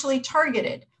actually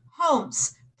targeted: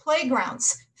 homes,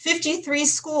 playgrounds, 53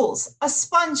 schools, a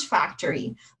sponge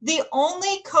factory, the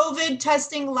only COVID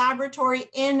testing laboratory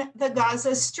in the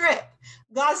Gaza Strip,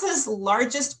 Gaza's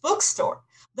largest bookstore,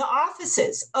 the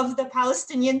offices of the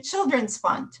Palestinian Children's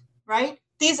Fund, right?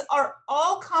 These are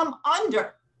all come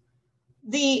under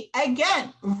the,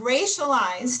 again,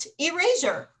 racialized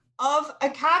erasure of a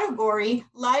category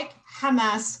like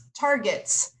Hamas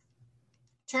targets.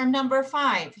 Term number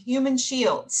 5, human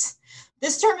shields.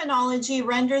 This terminology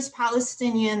renders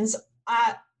Palestinians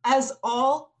as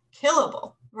all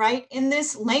killable, right? In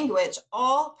this language,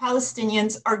 all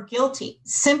Palestinians are guilty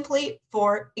simply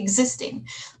for existing.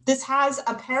 This has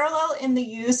a parallel in the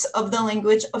use of the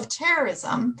language of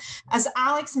terrorism. As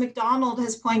Alex McDonald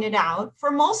has pointed out, for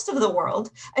most of the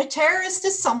world, a terrorist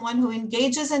is someone who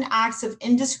engages in acts of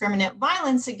indiscriminate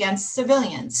violence against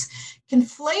civilians.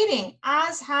 Conflating,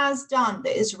 as has done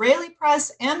the Israeli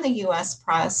press and the US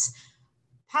press,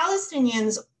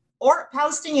 Palestinians or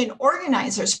Palestinian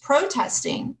organizers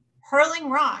protesting, hurling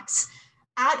rocks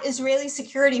at Israeli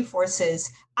security forces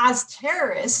as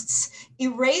terrorists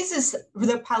erases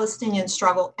the Palestinian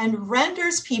struggle and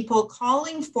renders people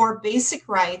calling for basic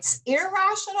rights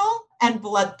irrational and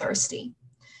bloodthirsty.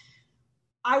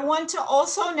 I want to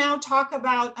also now talk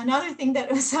about another thing that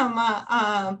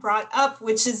Osama brought up,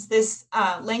 which is this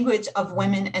language of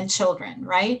women and children,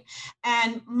 right?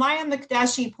 And Maya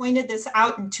Mikdashi pointed this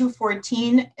out in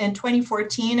 2014 in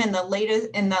the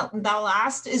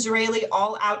last Israeli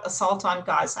all-out assault on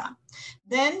Gaza.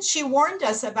 Then she warned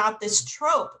us about this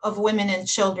trope of women and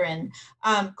children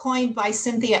coined by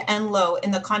Cynthia Enlow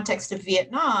in the context of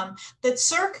Vietnam that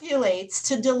circulates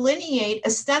to delineate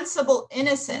ostensible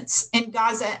innocence in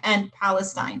Gaza and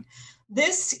Palestine.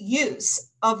 This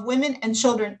use of women and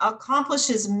children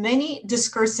accomplishes many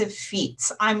discursive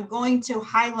feats. I'm going to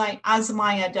highlight, as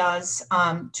Maya does,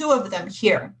 2 of them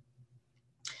here.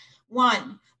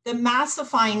 1, the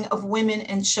massifying of women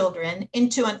and children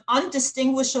into an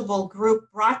undistinguishable group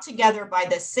brought together by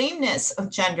the sameness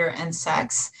of gender and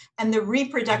sex, and the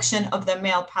reproduction of the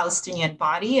male Palestinian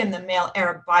body and the male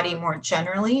Arab body more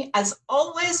generally, as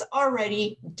always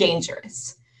already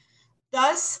dangerous.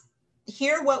 Thus,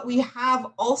 here what we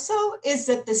have also is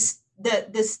that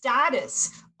the status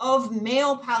of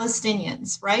male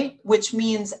Palestinians, right, which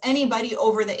means anybody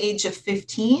over the age of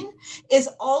 15, is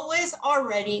always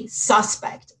already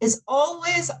suspect, is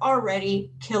always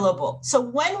already killable. So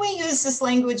when we use this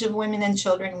language of women and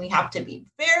children, we have to be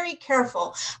very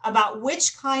careful about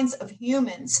which kinds of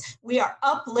humans we are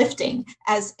uplifting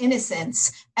as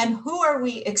innocents and who are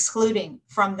we excluding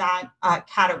from that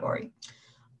category.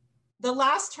 The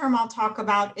last term I'll talk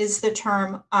about is the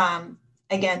term,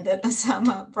 again, that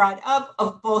Osama brought up,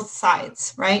 of both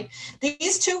sides, right?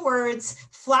 These 2 words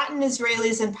flatten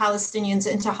Israelis and Palestinians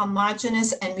into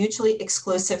homogenous and mutually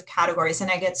exclusive categories. And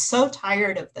I get so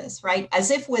tired of this, right? As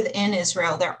if within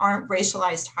Israel, there aren't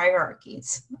racialized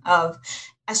hierarchies of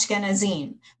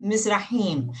Ashkenazim,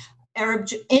 Mizrahim,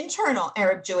 internal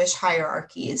Arab Jewish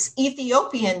hierarchies,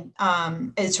 Ethiopian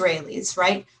Israelis,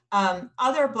 right?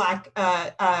 Other Black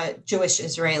Jewish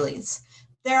Israelis.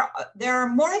 There are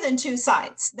more than 2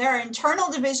 sides. There are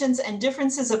internal divisions and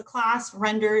differences of class,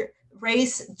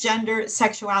 race, gender,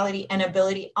 sexuality, and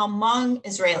ability among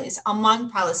Israelis,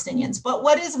 among Palestinians. But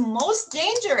what is most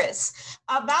dangerous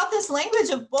about this language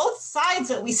of both sides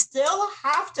that we still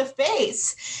have to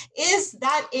face is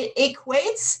that it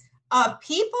equates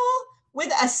people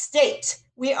with a state.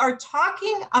 We are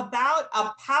talking about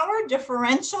a power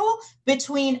differential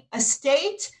between a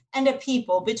state and a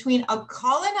people, between a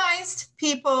colonized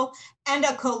people and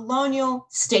a colonial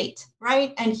state,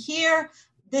 right? And here,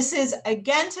 this is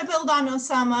again to build on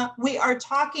Osama, we are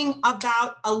talking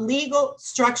about a legal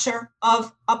structure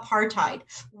of apartheid,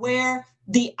 where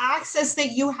the access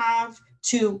that you have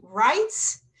to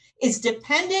rights is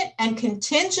dependent and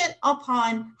contingent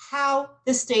upon how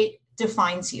the state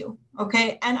defines you,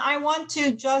 okay? And I want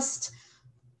to just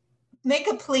make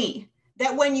a plea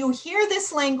that when you hear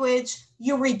this language,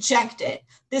 you reject it.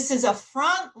 This is a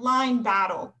frontline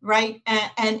battle, right?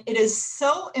 And it is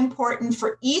so important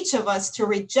for each of us to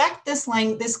reject this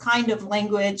kind of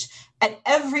language at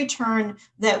every turn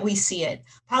that we see it.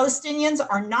 Palestinians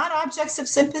are not objects of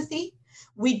sympathy.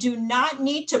 We do not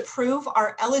need to prove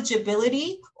our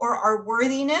eligibility or our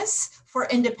worthiness for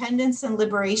independence and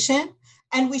liberation.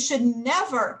 And we should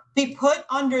never be put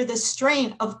under the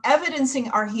strain of evidencing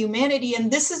our humanity. And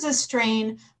this is a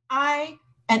strain I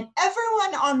And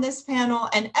everyone on this panel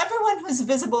and everyone who's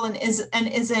visible and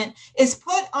isn't is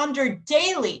put under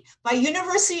daily by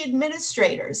university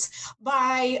administrators,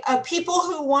 by people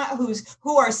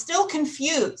who are still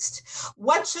confused.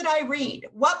 What should I read?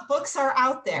 What books are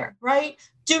out there, right?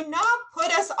 Do not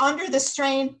put us under the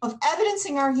strain of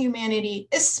evidencing our humanity,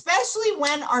 especially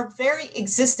when our very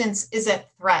existence is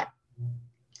at threat.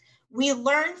 We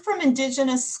learn from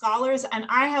indigenous scholars, and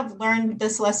I have learned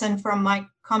this lesson from my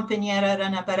compañera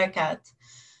Rana Barakat,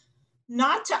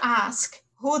 not to ask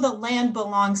who the land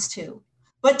belongs to,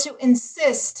 but to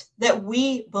insist that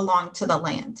we belong to the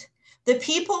land. The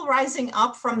people rising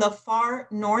up from the far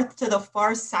north to the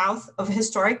far south of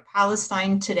historic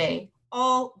Palestine today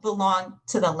all belong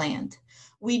to the land.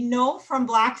 We know from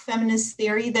Black feminist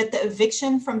theory that the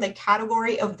eviction from the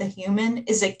category of the human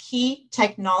is a key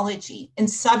technology in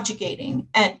subjugating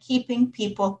and keeping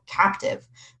people captive.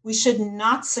 We should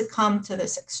not succumb to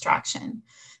this extraction.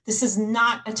 This is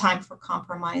not a time for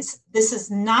compromise. This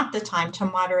is not the time to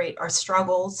moderate our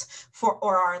struggles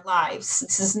or our lives.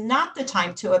 This is not the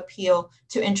time to appeal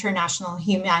to international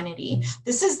humanity.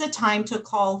 This is the time to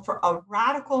call for a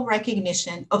radical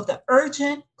recognition of the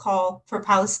urgent call for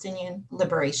Palestinian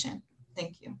liberation.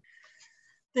 Thank you.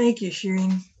 Thank you,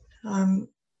 Shireen.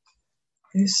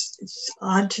 It's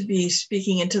odd to be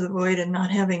speaking into the void and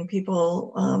not having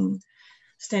people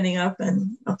standing up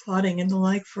and applauding and the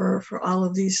like for all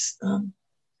of these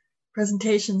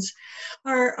presentations.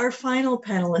 Our final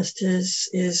panelist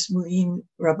is Mouin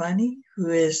Rabbani, who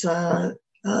has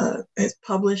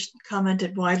published,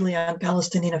 commented widely on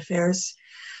Palestinian affairs,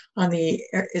 on the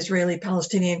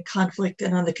Israeli-Palestinian conflict,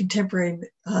 and on the contemporary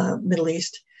Middle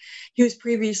East. He was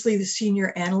previously the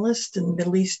senior analyst in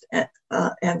Middle East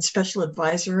and special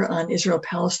advisor on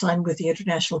Israel-Palestine with the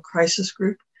International Crisis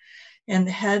Group, and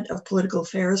the head of political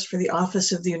affairs for the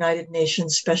Office of the United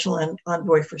Nations Special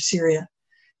Envoy for Syria.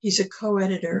 He's a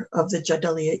co-editor of the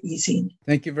Jadaliyya e-zine.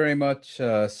 Thank you very much,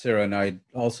 Sarah. And I'd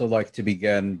also like to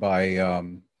begin by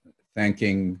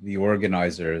thanking the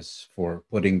organizers for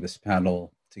putting this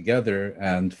panel together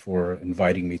and for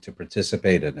inviting me to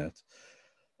participate in it.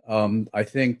 I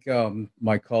think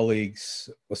my colleagues,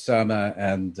 Osama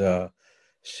and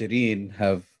Shireen,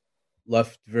 have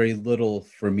left very little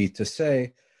for me to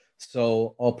say.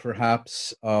 So I'll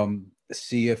perhaps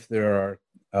see if there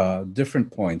are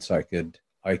different points I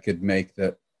could make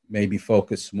that maybe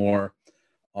focus more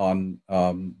on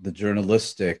the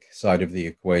journalistic side of the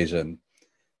equation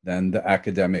than the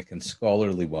academic and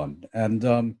scholarly one. And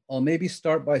I'll maybe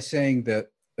start by saying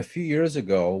that a few years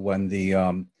ago, when the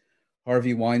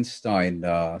Harvey Weinstein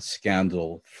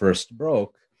scandal first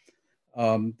broke,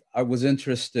 I was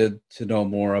interested to know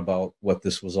more about what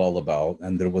this was all about.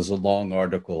 And there was a long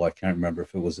article, I can't remember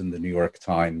if it was in the New York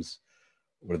Times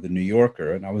or the New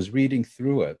Yorker, and I was reading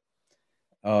through it.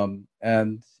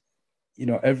 And, you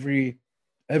know, every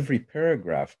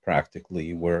paragraph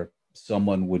practically where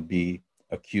someone would be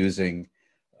accusing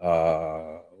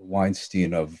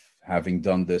Weinstein of having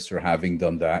done this or having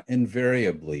done that,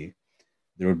 invariably,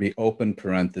 there would be open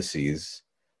parentheses,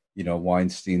 you know,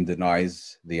 Weinstein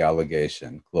denies the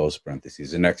allegation, close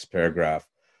parentheses. The next paragraph,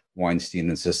 Weinstein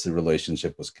insists the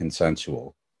relationship was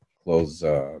consensual, close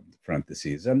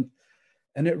parentheses. And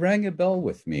it rang a bell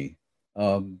with me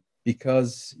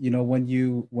because, you know, when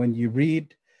you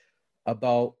read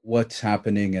about what's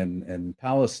happening in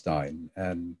Palestine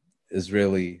and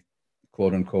Israeli,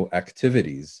 quote unquote,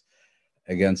 activities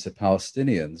against the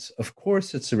Palestinians, of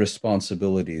course, it's a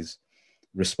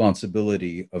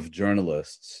responsibility of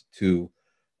journalists to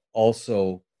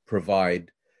also provide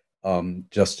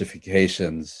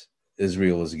justifications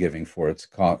Israel is giving for its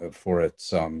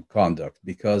conduct,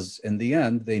 because in the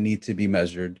end they need to be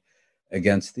measured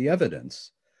against the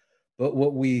evidence. But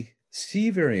what we see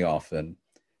very often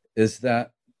is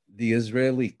that the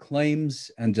Israeli claims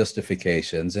and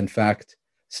justifications, in fact,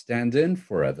 stand in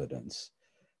for evidence.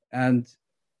 And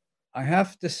I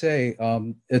have to say,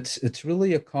 it's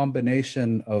really a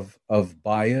combination of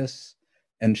bias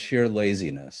and sheer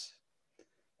laziness.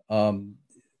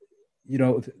 You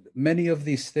know, many of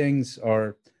these things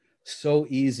are so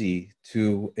easy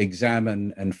to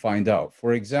examine and find out.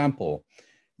 For example,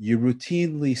 you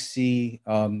routinely see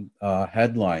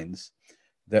headlines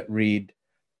that read,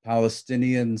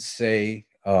 Palestinians say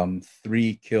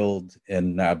 3 killed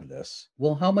in Nablus.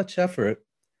 Well, how much effort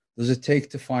does it take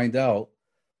to find out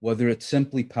whether it's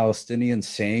simply Palestinians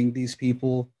saying these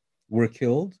people were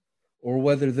killed, or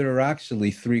whether there are actually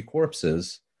 3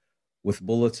 corpses with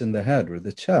bullets in the head or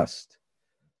the chest?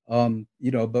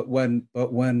 You know, but when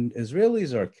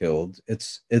Israelis are killed,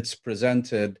 it's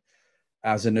presented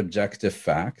as an objective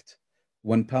fact,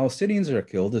 when Palestinians are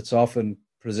killed, it's often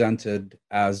presented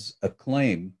as a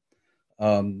claim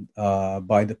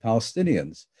by the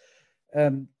Palestinians.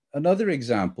 And another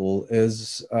example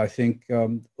is, I think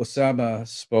Osama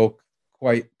spoke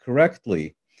quite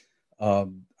correctly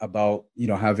about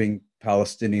having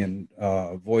Palestinian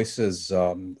voices.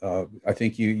 I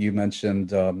think you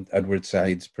mentioned Edward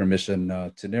Said's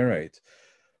permission to narrate.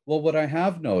 Well, what I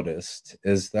have noticed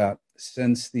is that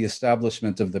since the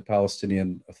establishment of the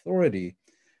Palestinian Authority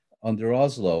under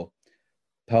Oslo,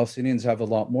 Palestinians have a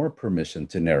lot more permission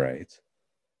to narrate,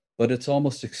 but it's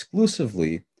almost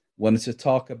exclusively when it's a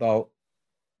talk about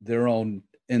their own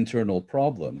internal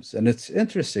problems. And it's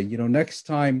interesting, next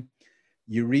time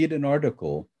you read an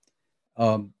article,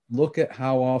 look at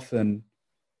how often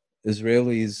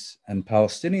Israelis and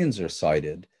Palestinians are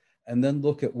cited, and then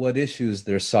look at what issues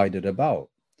they're cited about.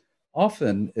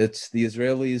 Often it's the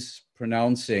Israelis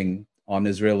pronouncing on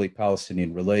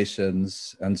Israeli-Palestinian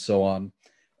relations and so on.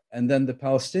 And then the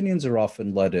Palestinians are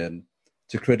often let in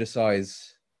to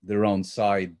criticize their own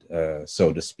side,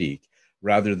 so to speak,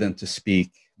 rather than to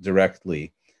speak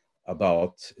directly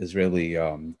about Israeli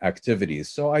activities.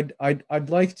 So I'd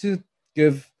like to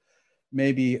give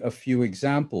maybe a few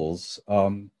examples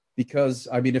because,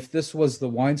 I mean, if this was the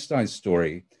Weinstein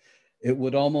story, it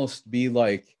would almost be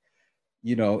like,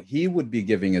 he would be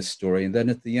giving his story, and then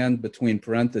at the end, between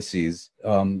parentheses,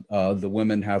 the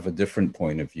women have a different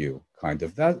point of view, kind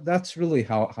of. That's really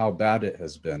how bad it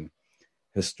has been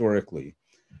historically.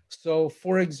 So,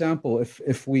 for example,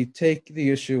 if we take the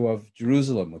issue of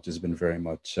Jerusalem, which has been very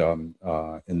much in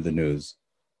the news,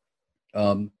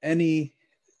 any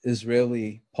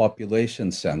Israeli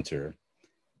population center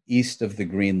east of the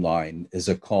Green Line is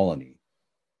a colony,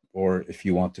 or if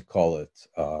you want to call it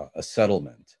a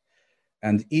settlement.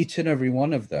 And each and every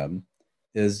one of them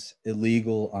is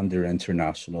illegal under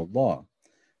international law.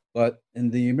 But in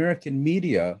the American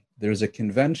media, there's a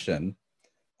convention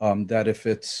that if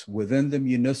it's within the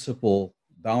municipal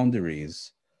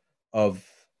boundaries of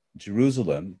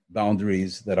Jerusalem,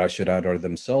 boundaries that I should add are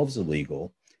themselves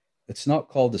illegal, it's not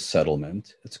called a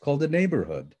settlement, it's called a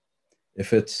neighborhood.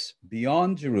 If it's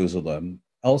beyond Jerusalem,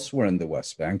 elsewhere in the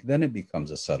West Bank, then it becomes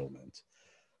a settlement.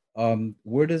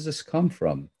 Where does this come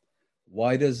from?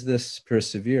 Why does this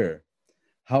persevere?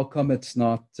 How come it's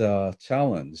not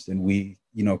challenged? And we,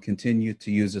 continue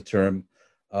to use the term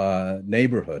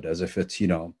neighborhood as if it's,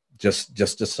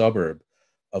 just a suburb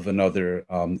of another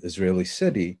Israeli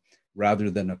city rather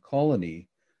than a colony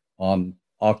on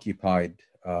occupied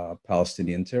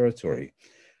Palestinian territory.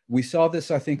 We saw this,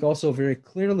 I think, also very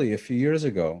clearly a few years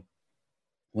ago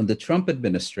when the Trump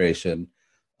administration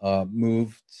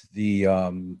moved the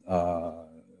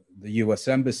U.S.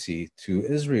 Embassy to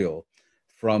Israel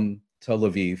from Tel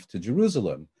Aviv to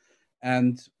Jerusalem.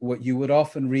 And what you would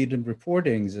often read in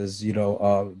reportings is,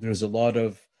 there's a lot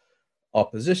of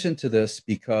opposition to this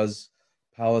because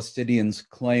Palestinians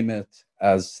claim it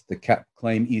as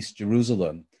claim East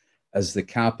Jerusalem as the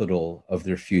capital of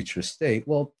their future state.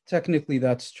 Well, technically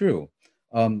that's true.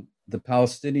 The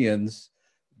Palestinians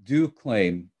do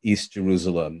claim East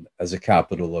Jerusalem as a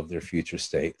capital of their future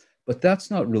state, but that's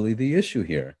not really the issue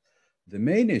here. The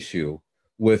main issue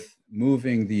with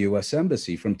moving the U.S.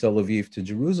 Embassy from Tel Aviv to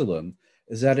Jerusalem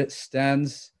is that it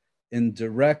stands in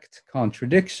direct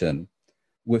contradiction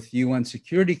with UN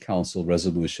Security Council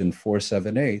Resolution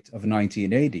 478 of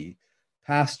 1980,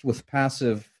 passed with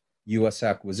passive U.S.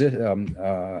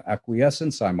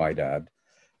 acquiescence, I might add,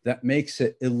 that makes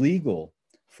it illegal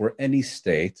for any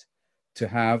state to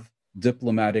have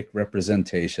diplomatic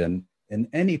representation in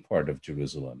any part of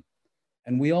Jerusalem.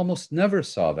 And we almost never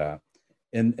saw that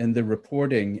in the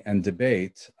reporting and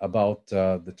debate about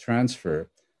the transfer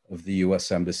of the U.S.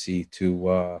 Embassy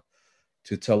to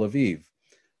Tel Aviv.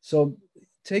 So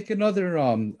take another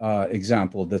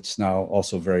example that's now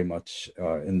also very much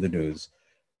in the news.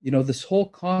 This whole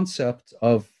concept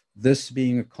of this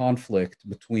being a conflict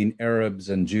between Arabs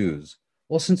and Jews.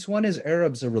 Well, since when is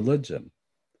Arabs a religion?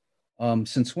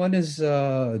 Since when is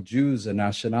Jews a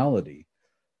nationality?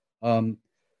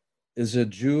 Is a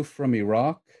Jew from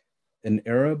Iraq an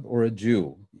Arab or a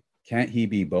Jew? Can't he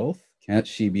be both? Can't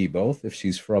she be both if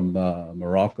she's from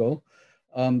Morocco?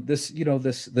 This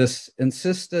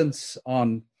insistence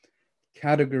on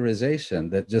categorization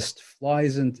that just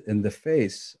flies in the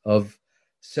face of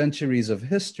centuries of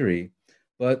history,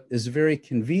 but is very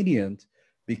convenient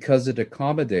because it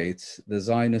accommodates the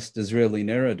Zionist Israeli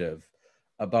narrative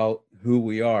about who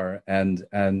we are and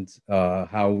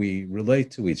how we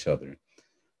relate to each other.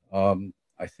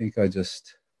 I think I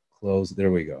just closed.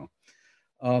 There we go.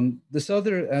 This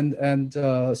other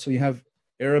so you have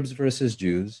Arabs versus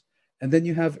Jews, And then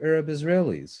you have Arab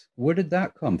Israelis. Where did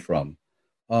that come from?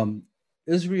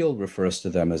 Israel refers to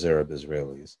them as Arab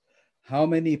Israelis. How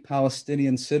many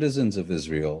Palestinian citizens of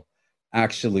Israel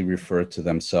actually refer to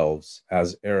themselves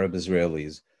as Arab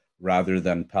Israelis rather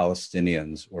than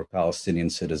Palestinians or Palestinian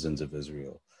citizens of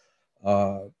Israel?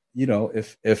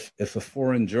 If a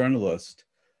foreign journalist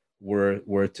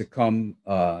were to come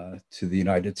to the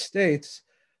United States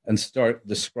and start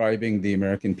describing the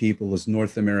American people as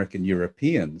North American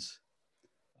Europeans,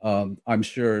 I'm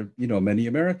sure many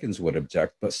Americans would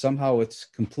object, but somehow it's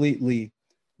completely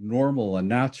normal and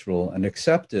natural and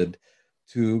accepted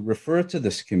to refer to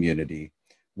this community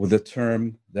with a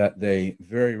term that they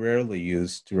very rarely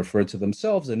use to refer to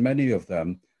themselves, and many of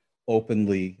them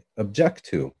openly object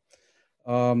to.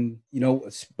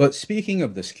 But speaking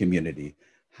of this community,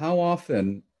 how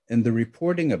often in the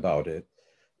reporting about it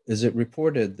is it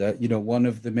reported that one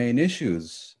of the main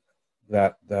issues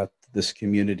that this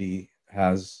community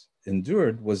has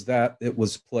endured was that it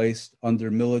was placed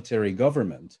under military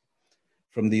government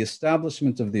from the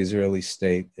establishment of the Israeli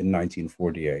state in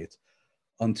 1948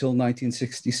 until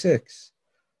 1966,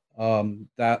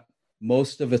 that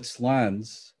most of its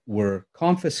lands were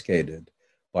confiscated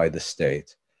by the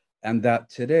state, and that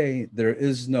today there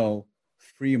is no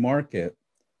free market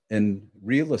in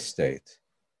real estate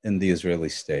in the Israeli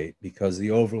state because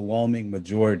the overwhelming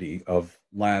majority of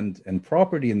land and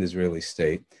property in the Israeli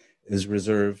state is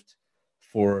reserved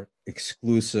for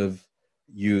exclusive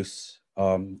use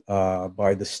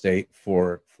by the state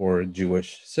for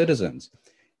Jewish citizens.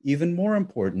 Even more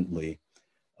importantly,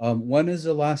 when is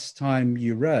the last time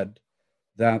you read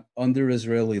that under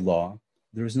Israeli law,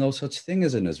 there is no such thing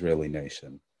as an Israeli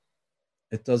nation?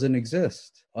 It doesn't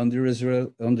exist. Under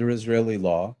Israeli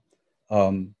law,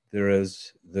 there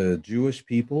is the Jewish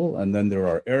people, and then there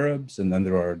are Arabs, and then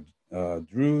there are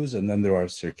Druze, and then there are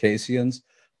Circassians.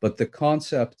 But the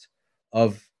concept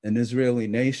of an Israeli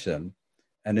nation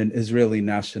and an Israeli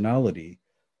nationality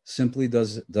simply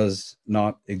does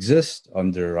not exist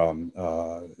under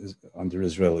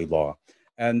Israeli law.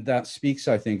 And that speaks,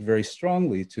 I think, very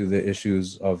strongly to the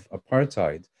issues of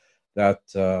apartheid that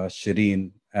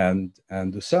Shireen and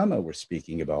Usama were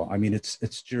speaking about. I mean,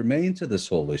 it's germane to this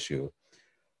whole issue.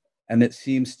 And it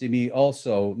seems to me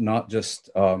also not just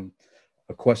a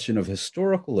question of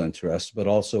historical interest, but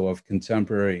also of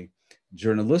contemporary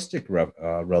journalistic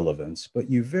relevance. But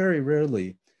you very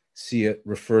rarely see it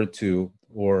referred to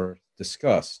or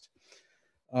discussed.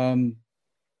 Then,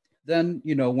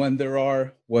 when there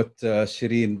are what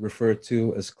Shireen referred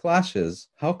to as clashes,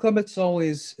 how come it's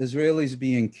always Israelis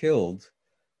being killed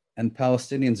and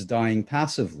Palestinians dying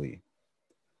passively?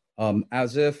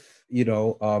 As if,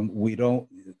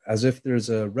 as if there's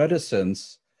a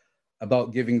reticence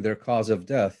about giving their cause of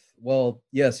death. Well,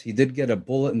 yes, he did get a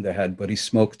bullet in the head, but he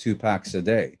smoked 2 packs a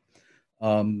day.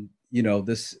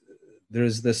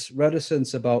 There's this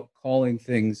reticence about calling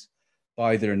things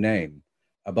by their name,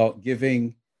 about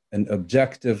giving an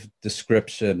objective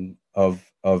description of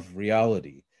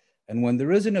reality. And when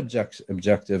there is an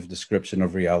objective description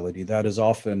of reality, that is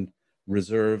often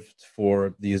reserved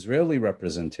for the Israeli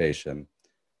representation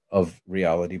of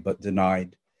reality, but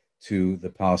denied to the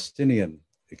Palestinian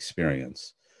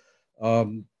experience.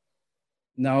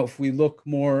 Now, if we look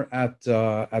more at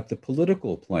the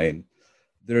political plane,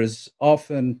 there's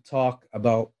often talk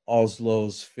about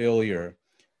Oslo's failure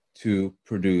to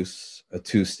produce a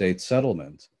 2-state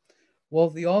settlement. Well,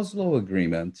 the Oslo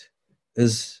Agreement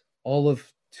is all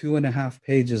of 2.5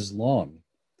 pages long,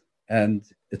 and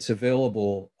it's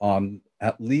available on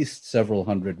at least several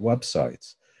hundred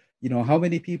websites. How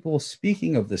many people,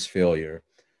 speaking of this failure,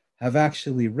 have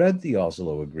actually read the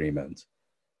Oslo Agreement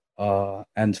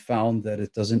and found that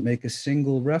it doesn't make a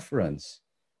single reference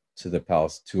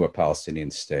to a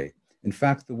Palestinian state? In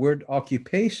fact, the word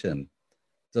occupation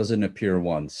doesn't appear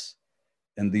once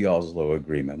in the Oslo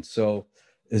Agreement. So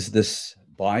is this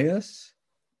bias?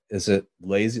 Is it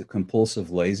compulsive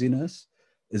laziness?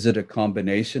 Is it a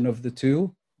combination of the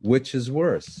two? Which is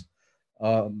worse?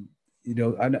 And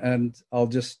I'll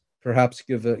just perhaps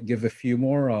give a few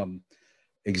more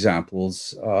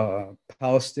examples.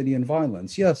 Palestinian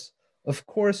violence. Yes, of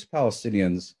course,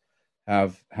 Palestinians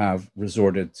have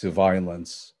resorted to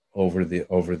violence over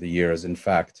the years. In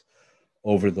fact,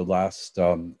 over the last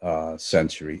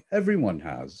century, everyone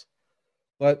has.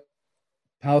 But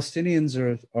Palestinians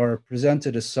are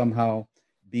presented as somehow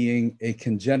being a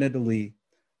congenitally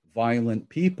violent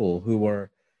people who are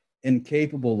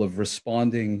incapable of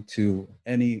responding to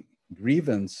any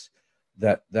grievance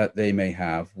that they may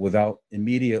have without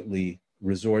immediately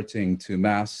resorting to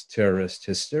mass terrorist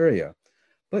hysteria.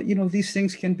 But these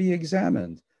things can be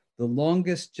examined. the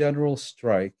longest general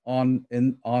strike on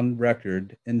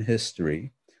record in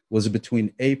history was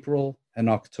between April and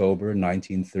October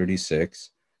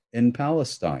 1936 in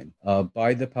Palestine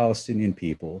by the Palestinian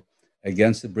people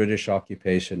against the British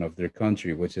occupation of their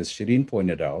country, which, as Shireen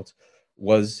pointed out,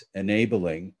 was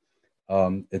enabling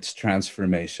its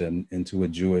transformation into a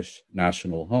Jewish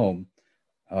national home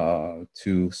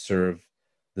to serve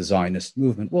the Zionist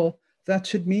movement. Well, that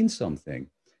should mean something.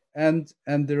 And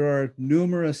there are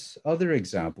numerous other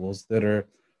examples that are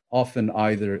often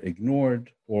either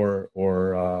ignored or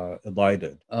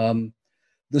elided.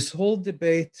 This whole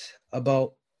debate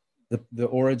about the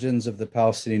origins of the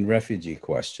Palestinian refugee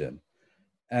question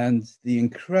and the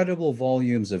incredible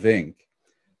volumes of ink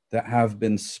that have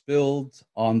been spilled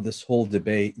on this whole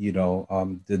debate,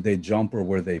 did they jump or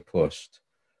were they pushed?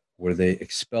 Were they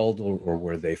expelled or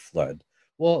were they fled?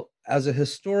 Well, as a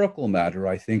historical matter,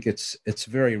 I think it's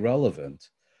very relevant.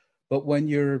 But when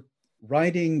you're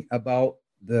writing about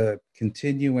the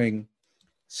continuing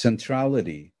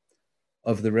centrality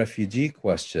of the refugee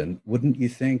question, wouldn't you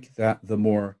think that the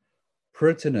more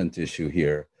pertinent issue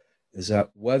here is that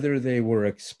whether they were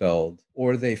expelled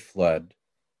or they fled,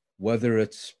 whether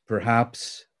it's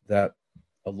perhaps that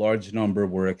a large number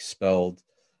were expelled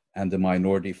and the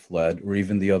minority fled, or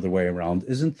even the other way around,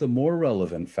 isn't the more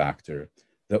relevant factor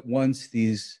that once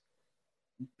these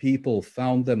people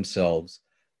found themselves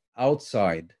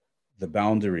outside the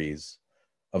boundaries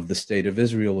of the state of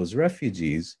Israel as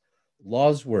refugees,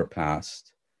 laws were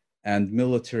passed and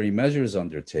military measures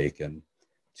undertaken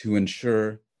to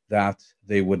ensure that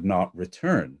they would not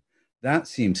return? That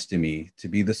seems to me to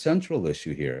be the central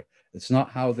issue here. It's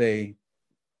not how they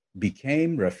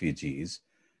became refugees,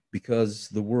 because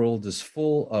the world is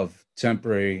full of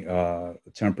temporary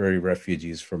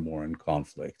refugees from war and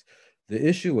conflict. The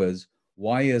issue is,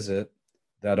 why is it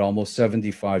that almost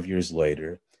 75 years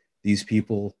later, these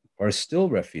people are still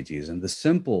refugees? And the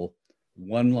simple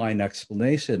one-line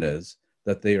explanation is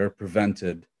that they are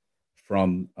prevented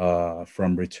from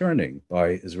returning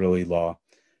by Israeli law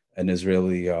and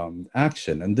Israeli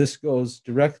action. And this goes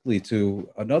directly to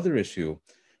another issue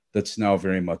that's now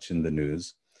very much in the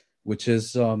news, which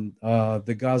is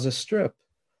the Gaza Strip.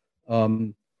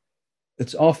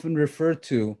 It's often referred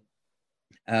to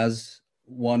as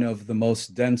one of the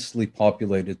most densely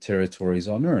populated territories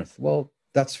on Earth. Well,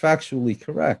 that's factually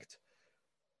correct.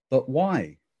 But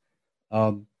why?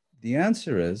 The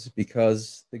answer is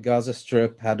because the Gaza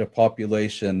Strip had a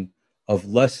population of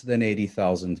less than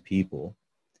 80,000 people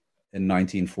in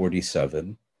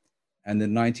 1947, and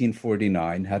in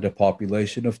 1949 had a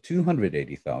population of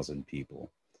 280,000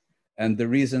 people. And the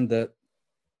reason that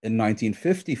in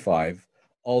 1955,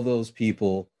 all those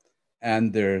people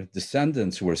and their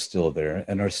descendants were still there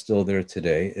and are still there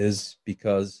today is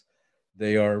because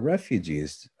they are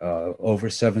refugees. Over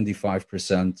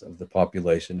 75% of the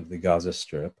population of the Gaza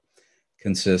Strip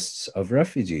consists of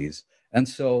refugees. And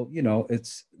so,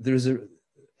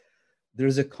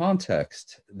 there's a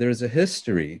context, there's a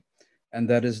history, and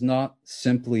that is not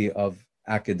simply of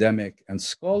academic and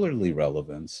scholarly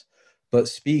relevance, but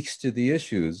speaks to the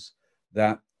issues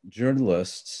that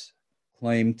journalists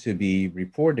claim to be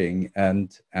reporting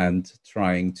and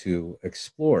trying to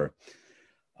explore.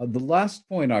 The last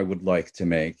point I would like to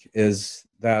make is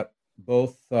that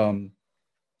both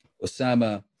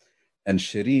Osama and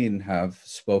Shireen have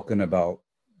spoken about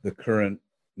the current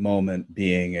moment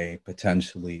being a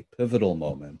potentially pivotal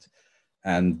moment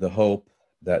and the hope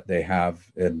that they have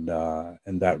in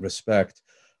that respect.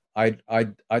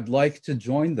 I'd like to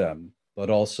join them,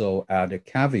 but also add a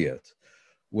caveat,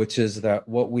 which is that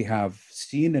what we have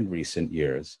seen in recent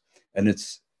years, and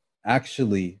it's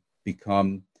actually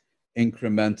become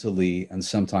incrementally and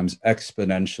sometimes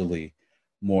exponentially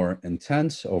more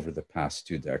intense over the past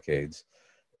 2 decades,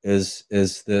 is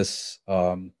this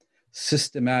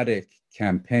systematic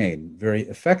campaign, very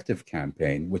effective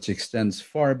campaign, which extends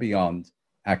far beyond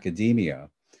academia,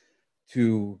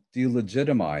 to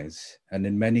delegitimize and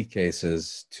in many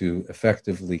cases to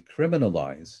effectively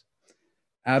criminalize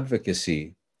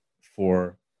advocacy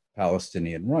for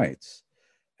Palestinian rights.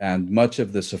 And much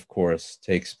of this, of course,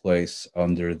 takes place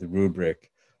under the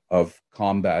rubric of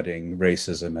combating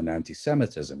racism and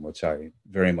anti-Semitism, which I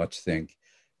very much think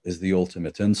is the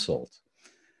ultimate insult.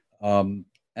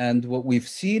 And what we've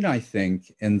seen, I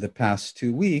think, in the past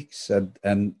 2 weeks,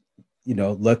 and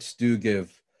let's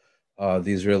give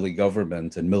the Israeli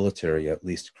government and military at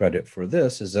least credit for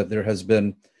this, is that there has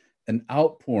been an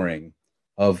outpouring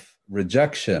of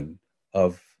rejection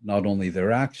of not only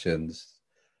their actions,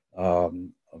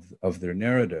 of their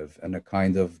narrative, and a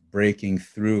kind of breaking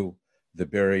through the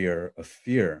barrier of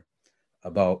fear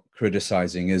about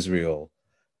criticizing Israel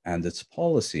and its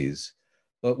policies.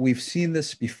 But we've seen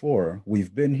this before.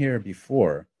 We've been here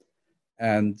before.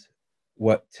 And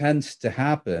what tends to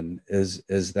happen is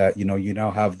that, you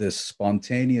now have this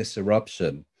spontaneous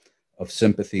eruption of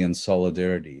sympathy and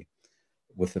solidarity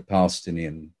with the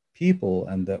Palestinian people,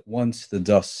 and that once the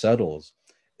dust settles,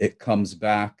 it comes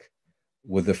back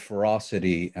with the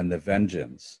ferocity and the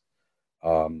vengeance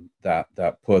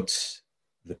that puts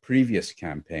the previous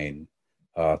campaign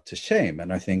to shame.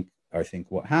 And I think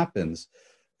what happens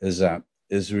is that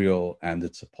Israel and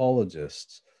its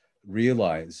apologists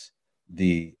realize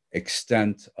the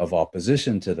extent of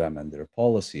opposition to them and their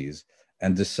policies,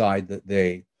 and decide that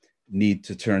they need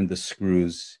to turn the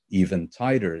screws even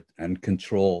tighter and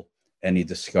control any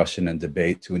discussion and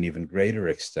debate to an even greater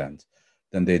extent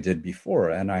than they did before.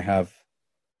 And I have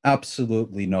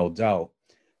absolutely no doubt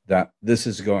that this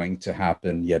is going to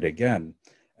happen yet again.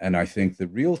 And I think the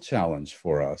real challenge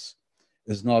for us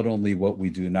is not only what we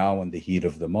do now in the heat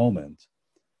of the moment,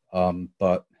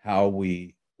 but how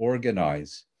we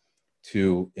organize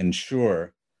to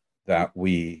ensure that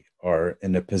we are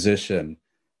in a position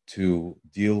to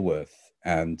deal with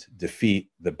and defeat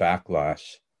the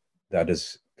backlash that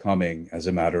is coming as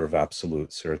a matter of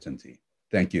absolute certainty.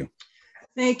 Thank you.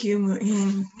 Thank you,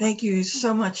 Mu'in. Thank you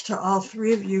so much to all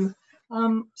three of you.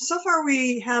 So far,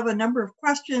 we have a number of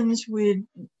questions. We'd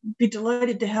be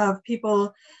delighted to have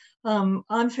people on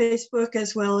Facebook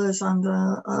as well as on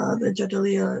the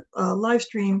Jadalia live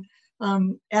stream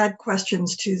add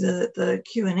questions to the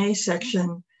Q&A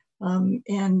section,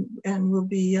 and we'll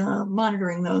be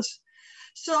monitoring those.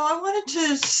 So I wanted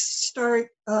to start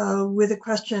with a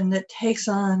question that takes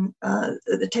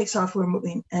off where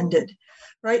we ended.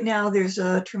 Right now, there's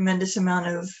a tremendous amount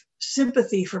of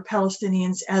sympathy for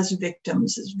Palestinians as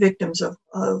victims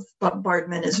of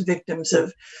bombardment, as victims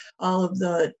of all of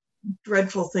the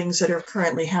dreadful things that are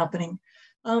currently happening.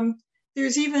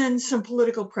 There's even some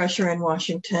political pressure in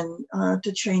Washington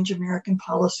to change American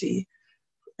policy,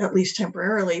 at least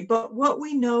temporarily. But what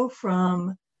we know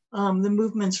from the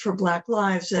movements for Black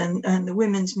Lives and the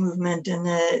women's movement and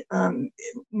the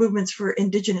movements for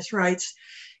indigenous rights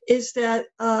is that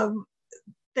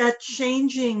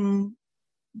changing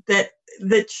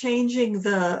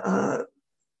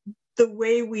the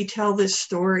way we tell this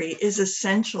story is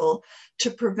essential to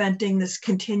preventing this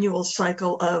continual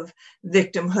cycle of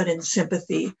victimhood and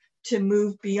sympathy, to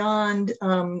move beyond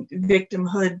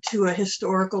victimhood to a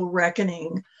historical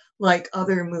reckoning like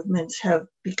other movements have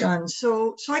begun.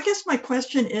 So I guess my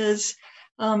question is,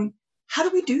 how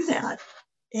do we do that?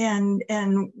 And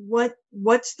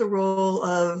what's the role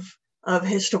of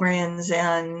historians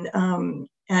and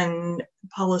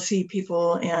policy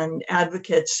people and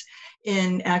advocates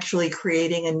in actually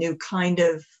creating a new kind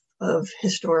of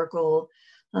historical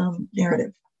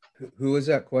narrative? Who is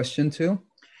that question to?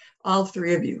 All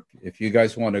three of you. If you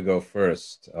guys want to go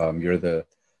first, you're the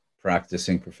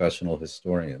practicing professional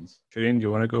historians. Shireen, do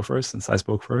you want to go first since I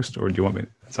spoke first, or do you want me?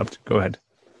 It's up to go ahead.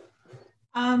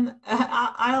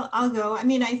 I'll go. I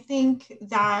mean, I think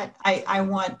that I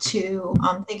want to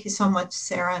thank you so much,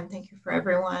 Sarah, and thank you for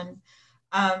everyone.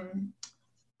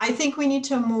 I think we need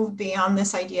to move beyond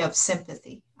this idea of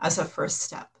sympathy as a first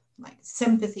step, like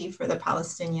sympathy for the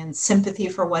Palestinians, sympathy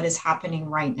for what is happening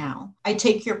right now. I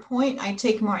take your point. I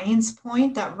take Mu'in's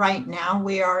point that right now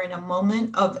we are in a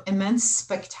moment of immense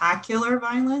spectacular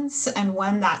violence. And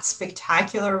when that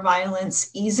spectacular violence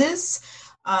eases,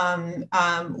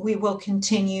 we will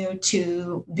continue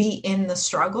to be in the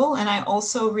struggle. And I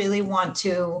also really want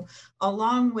to,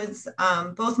 along with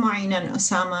both Mu'in and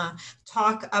Osama,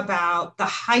 talk about the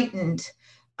heightened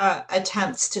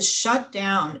attempts to shut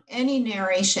down any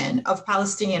narration of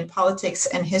Palestinian politics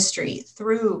and history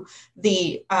through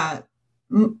the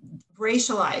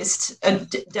racialized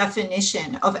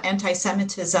definition of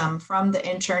anti-Semitism from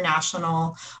the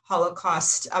International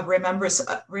Holocaust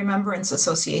Remembrance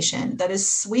Association that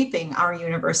is sweeping our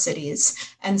universities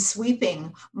and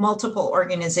sweeping multiple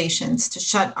organizations to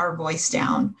shut our voice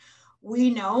down.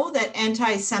 We know that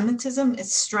anti-Semitism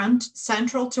is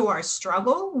central to our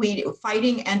struggle.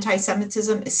 Fighting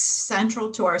anti-Semitism is central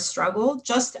to our struggle,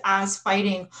 just as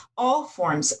fighting all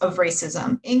forms of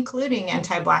racism, including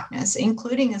anti-Blackness,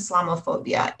 including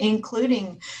Islamophobia,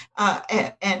 including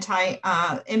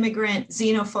anti-immigrant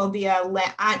xenophobia,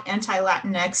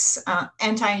 anti-Latinx,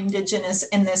 anti-Indigenous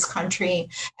in this country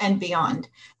and beyond.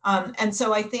 And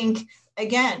so I think,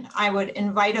 again, I would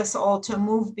invite us all to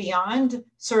move beyond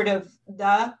sort of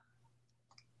the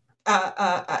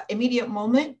immediate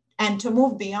moment and to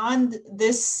move beyond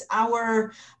this,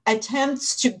 our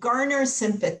attempts to garner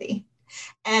sympathy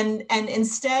and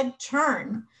instead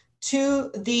turn to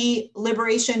the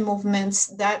liberation movements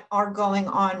that are going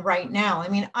on right now. I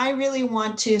mean, I really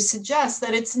want to suggest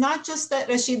that it's not just that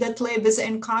Rashida Tlaib is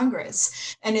in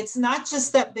Congress, and it's not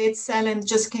just that Beit Salem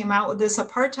just came out with this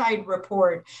apartheid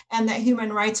report and that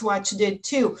Human Rights Watch did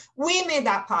too. We made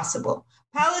that possible.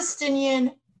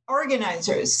 Palestinian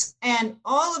organizers and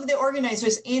all of the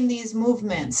organizers in these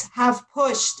movements have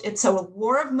pushed. It's a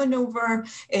war of maneuver.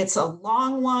 It's a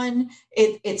long one.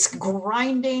 It's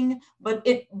grinding, but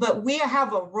we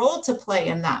have a role to play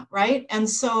in that, right? And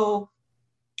so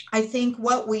I think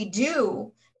what we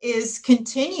do is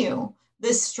continue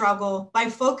this struggle by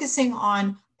focusing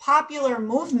on popular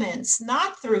movements,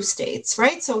 not through states,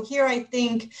 right? So here I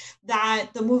think that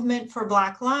the movement for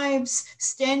Black Lives,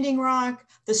 Standing Rock,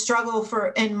 the struggle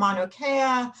in Mauna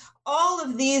Kea, all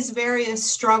of these various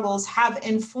struggles have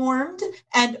informed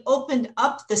and opened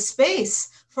up the space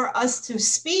for us to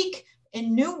speak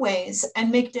in new ways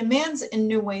and make demands in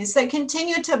new ways that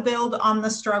continue to build on the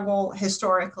struggle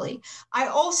historically. I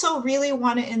also really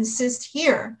want to insist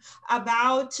here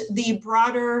about the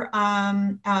broader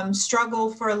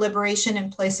struggle for liberation in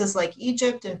places like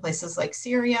Egypt, in places like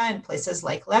Syria, in places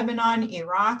like Lebanon,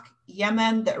 Iraq,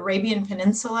 Yemen, the Arabian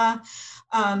Peninsula.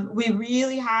 We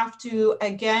really have to,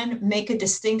 again, make a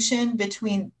distinction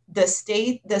between the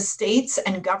states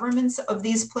and governments of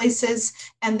these places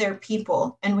and their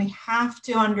people. And we have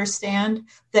to understand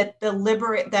that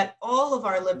that all of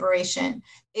our liberation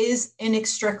is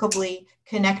inextricably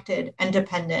connected and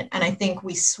dependent. And I think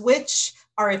we switch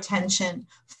our attention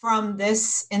from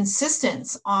this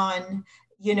insistence on,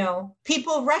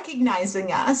 people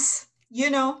recognizing us,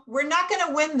 we're not going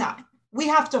to win that. We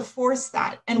have to force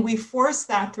that, and we force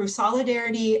that through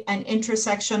solidarity and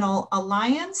intersectional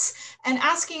alliance, and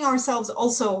asking ourselves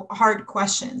also hard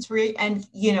questions, right? And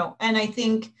I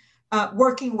think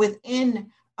working within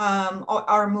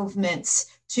our movements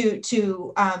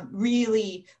to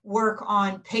really work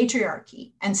on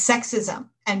patriarchy and sexism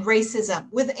and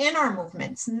racism within our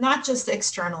movements, not just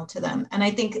external to them. And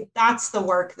I think that's the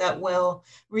work that will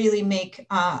really make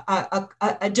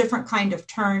a different kind of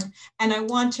turn. And I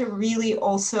want to really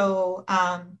also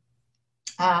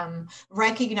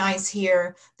recognize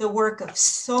here the work of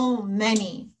so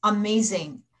many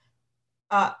amazing,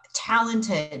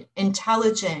 talented,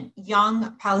 intelligent,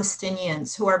 young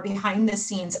Palestinians who are behind the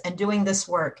scenes and doing this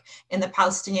work in the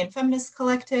Palestinian Feminist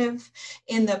Collective,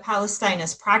 in the Palestine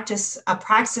as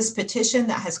Praxis petition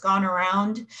that has gone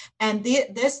around. And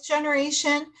this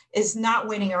generation is not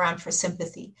waiting around for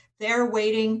sympathy. They're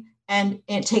waiting and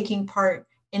taking part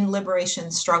in liberation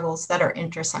struggles that are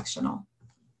intersectional.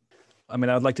 I mean,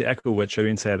 I'd like to echo what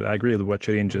Shireen said. I agree with what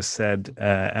Shireen just said,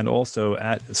 and also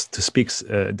to speak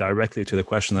directly to the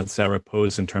question that Sarah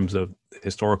posed in terms of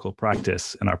historical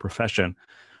practice in our profession.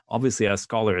 Obviously, as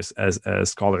scholars,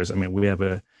 I mean,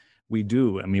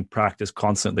 we practice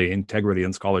constantly integrity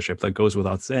and scholarship. That goes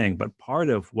without saying. But part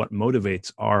of what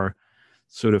motivates our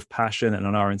sort of passion and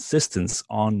our insistence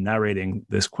on narrating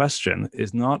this question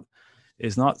is not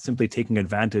simply taking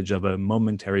advantage of a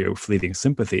momentary or fleeting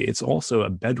sympathy. It's also a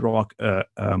bedrock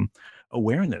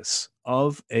awareness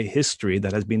of a history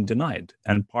that has been denied.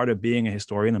 And part of being a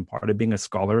historian and part of being a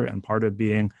scholar and part of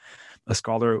being a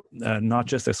scholar, not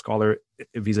just a scholar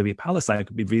vis-a-vis Palestine, it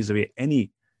could be vis-a-vis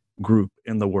any group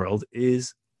in the world,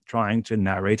 is trying to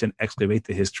narrate and excavate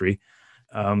the history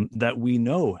that we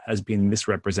know has been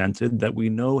misrepresented, that we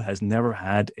know has never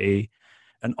had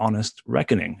an honest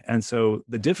reckoning. And so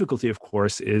the difficulty, of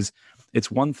course, is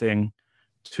it's one thing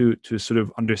to sort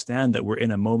of understand that we're in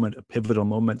a pivotal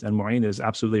moment, and Maureen is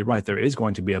absolutely right. There is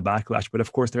going to be a backlash, but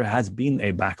of course there has been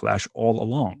a backlash all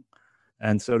along.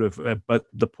 And but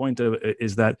the point of it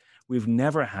is that we've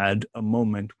never had a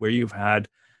moment where you've had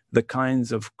the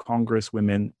kinds of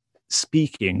Congresswomen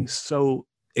speaking so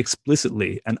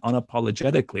explicitly and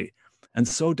unapologetically and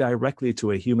so directly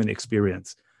to a human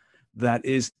experience that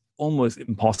is almost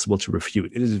impossible to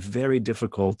refute. It is very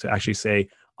difficult to actually say,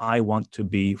 I want to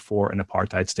be for an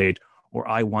apartheid state, or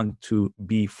I want to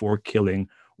be for killing,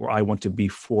 or I want to be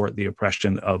for the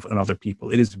oppression of another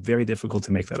people. It is very difficult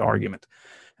to make that argument.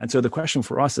 And so the question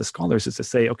for us as scholars is to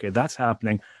say, okay, that's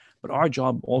happening, but our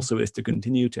job also is to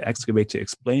continue to excavate, to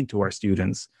explain to our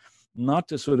students, not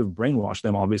to sort of brainwash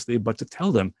them, obviously, but to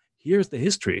tell them, here's the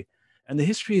history. And the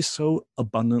history is so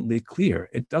abundantly clear.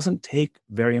 It doesn't take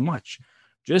very much.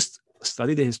 Just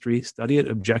study the history, study it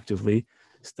objectively,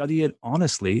 study it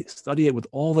honestly, study it with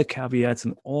all the caveats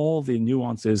and all the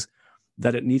nuances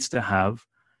that it needs to have.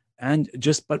 And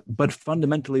but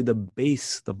fundamentally, the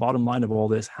bottom line of all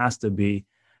this has to be,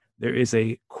 there is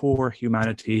a core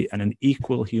humanity and an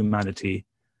equal humanity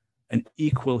that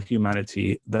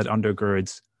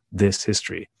undergirds this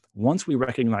history. Once we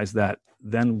recognize that,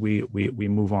 then we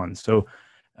move on. So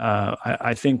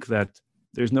I think that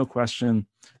there's no question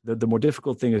that the more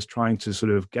difficult thing is trying to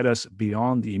sort of get us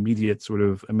beyond the immediate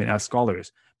as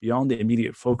scholars, beyond the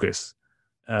immediate focus,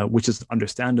 which is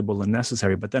understandable and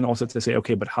necessary, but then also to say,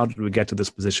 okay, but how did we get to this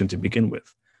position to begin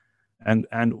with?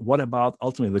 And what about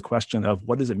ultimately the question of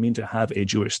what does it mean to have a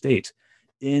Jewish state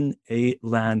in a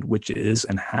land which is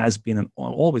and has been and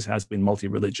always has been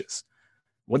multi-religious?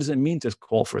 What does it mean to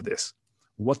call for this?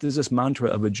 What does this mantra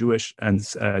of a Jewish and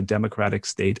democratic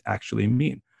state actually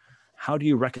mean? How do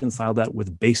you reconcile that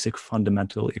with basic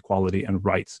fundamental equality and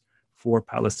rights for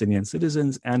Palestinian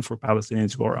citizens and for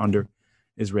Palestinians who are under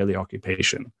Israeli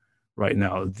occupation right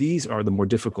now? These are the more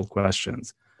difficult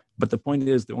questions. But the point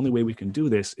is, the only way we can do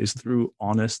this is through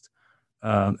honest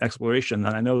exploration.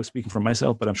 And I know, speaking for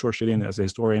myself, but I'm sure Shireen, as a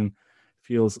historian,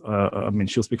 feels,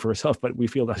 she'll speak for herself, but we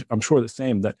feel that, I'm sure, the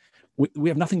same, that we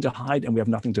have nothing to hide and we have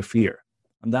nothing to fear.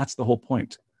 And that's the whole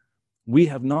point. We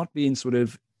have not been sort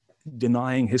of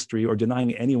denying history or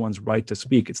denying anyone's right to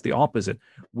speak. It's the opposite.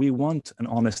 We want an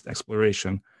honest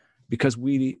exploration because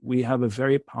we have a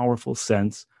very powerful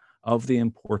sense of the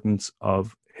importance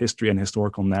of history and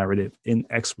historical narrative in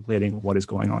explaining what is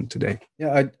going on today.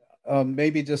 Yeah, I'd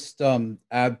maybe just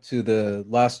add to the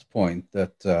last point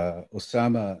that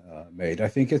Osama made. I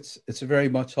think it's very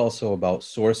much also about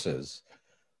sources.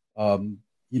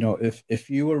 If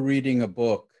you were reading a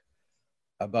book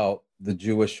about the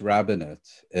Jewish rabbinate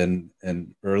in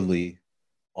early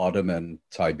Ottoman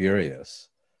Tiberias,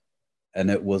 and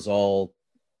it was all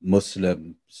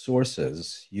Muslim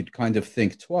sources, you'd kind of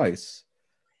think twice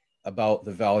about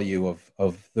the value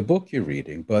of the book you're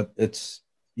reading. But it's,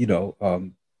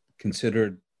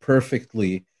 considered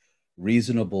perfectly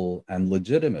reasonable and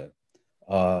legitimate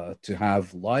to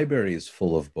have libraries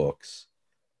full of books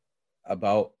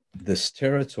about this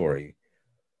territory,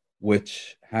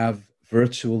 which have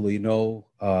virtually no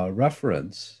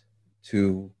reference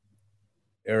to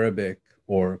Arabic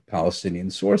or Palestinian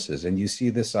sources. And you see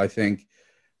this, I think,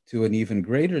 to an even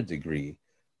greater degree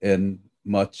in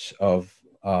much of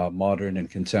modern and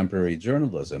contemporary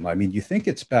journalism. I mean, you think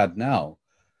it's bad now.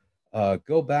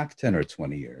 Go back 10 or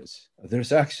 20 years.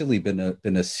 There's actually been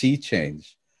a sea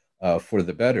change for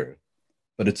the better,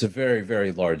 but it's a very,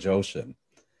 very large ocean.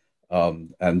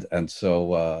 And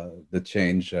so the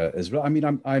change is real. I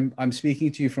mean, I'm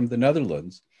speaking to you from the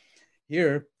Netherlands.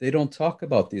 Here, they don't talk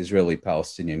about the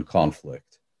Israeli-Palestinian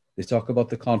conflict. They talk about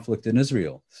the conflict in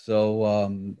Israel. So,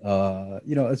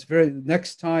 it's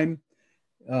next time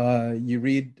you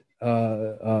read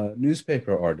a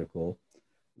newspaper article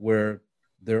where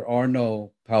there are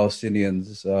no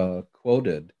Palestinians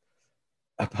quoted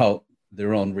about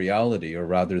their own reality, or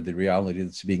rather the reality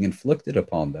that's being inflicted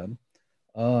upon them,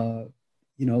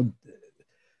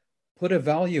 put a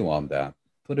value on that,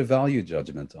 put a value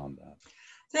judgment on that.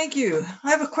 Thank you.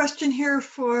 I have a question here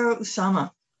for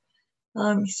Osama.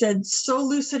 He said, so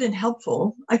lucid and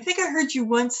helpful. I think I heard you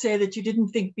once say that you didn't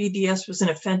think BDS was an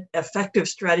effective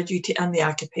strategy to end the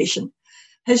occupation.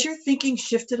 Has your thinking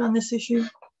shifted on this issue?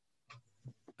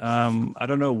 I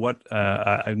don't know what,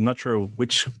 I'm not sure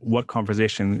what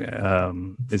conversation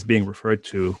is being referred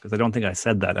to, because I don't think I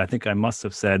said that. I think I must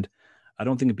have said, I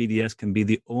don't think BDS can be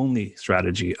the only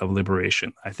strategy of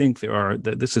liberation. I think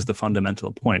this is the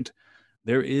fundamental point.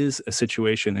 There is a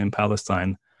situation in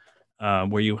Palestine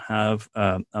where you have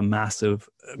a massive,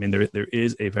 there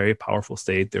is a very powerful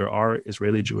state. There are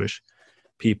Israeli Jewish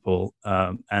people,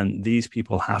 and these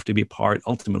people have to be part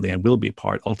ultimately, and will be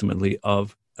part ultimately,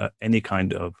 of any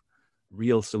kind of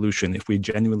real solution if we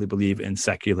genuinely believe in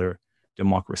secular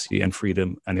democracy and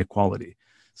freedom and equality.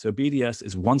 So BDS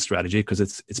is one strategy, because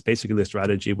it's basically a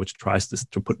strategy which tries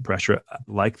to put pressure,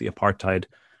 like the apartheid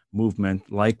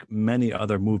movement, like many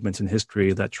other movements in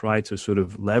history that try to sort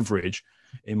of leverage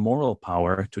a moral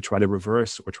power to try to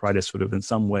reverse or try to sort of in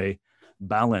some way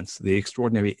balance the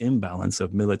extraordinary imbalance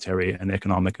of military and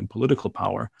economic and political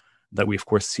power that we of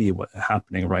course see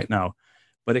happening right now.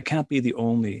 But it can't be the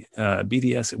only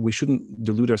BDS. We shouldn't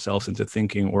delude ourselves into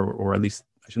thinking, or at least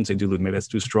I shouldn't say delude, maybe that's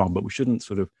too strong, but we shouldn't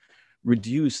sort of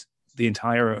reduce the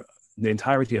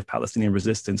entirety of Palestinian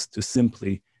resistance to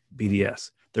simply BDS.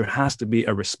 There has to be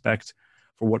a respect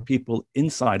for what people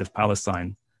inside of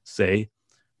Palestine say,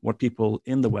 what people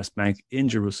in the West Bank, in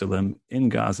Jerusalem, in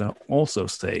Gaza also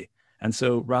say. And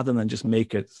so rather than just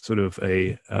make it sort of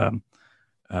an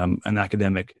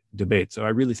academic debate. So I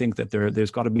really think that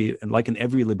there's got to be, like in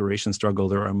every liberation struggle,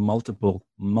 there are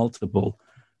multiple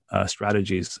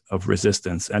strategies of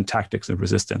resistance and tactics of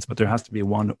resistance, but there has to be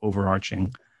one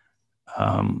overarching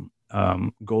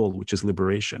goal, which is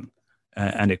liberation.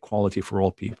 and equality for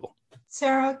all people.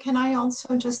 Sarah, can I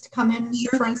also just come in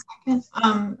for a second?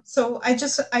 So I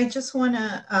just want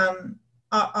to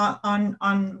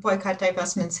on boycott,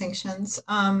 divestment, sanctions.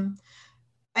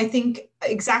 I think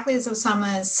exactly as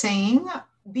Osama is saying,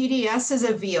 BDS is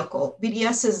a vehicle.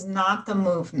 BDS is not the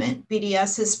movement.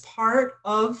 BDS is part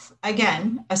of,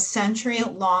 again, a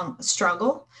century-long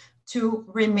struggle to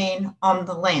remain on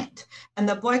the land. And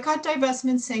the boycott,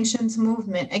 divestment, sanctions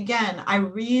movement, again, I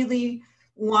really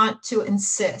want to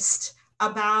insist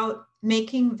about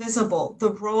making visible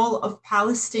the role of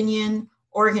Palestinian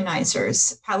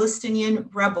organizers, Palestinian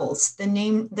rebels, the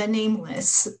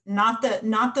nameless, not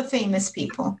the famous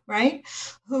people, right?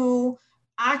 Who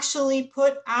actually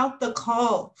put out the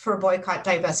call for boycott,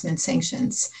 divestment,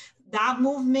 sanctions. That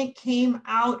movement came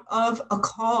out of a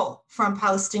call from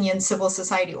Palestinian civil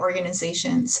society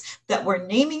organizations that were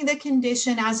naming the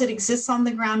condition as it exists on the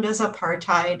ground as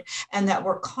apartheid, and that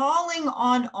were calling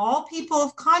on all people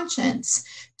of conscience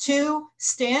to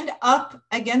stand up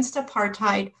against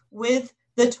apartheid with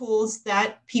the tools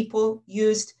that people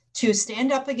used to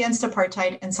stand up against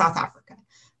apartheid in South Africa.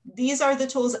 These are the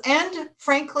tools. And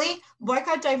frankly,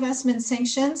 boycott, divestment,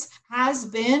 sanctions has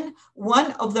been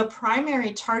one of the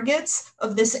primary targets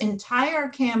of this entire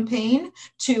campaign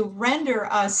to render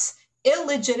us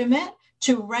illegitimate,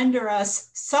 to render us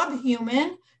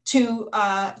subhuman, to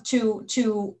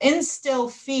instill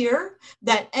fear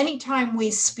that anytime we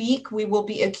speak, we will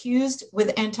be accused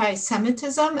with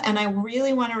anti-Semitism. And I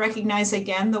really want to recognize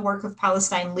again the work of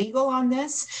Palestine Legal on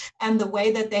this, and the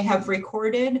way that they have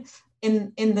recorded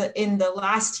in the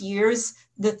last years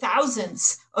the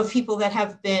thousands of people that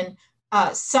have been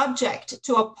subject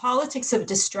to a politics of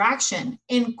distraction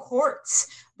in courts,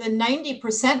 the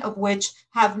 90% of which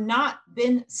have not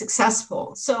been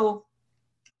successful. So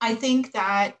I think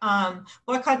that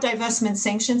boycott, divestment,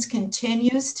 sanctions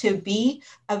continues to be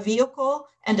a vehicle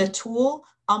and a tool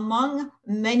among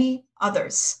many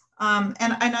others. And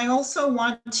I also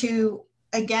want to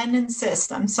again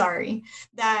insist, I'm sorry,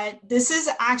 that this is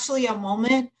actually a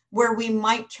moment where we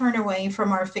might turn away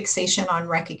from our fixation on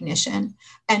recognition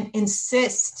and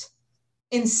insist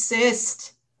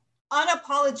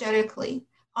unapologetically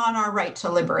on our right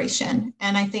to liberation.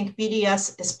 And I think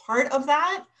BDS is part of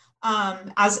that,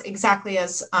 as exactly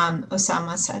as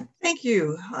Osama said. Thank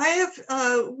you.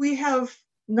 We have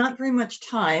not very much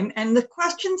time, and the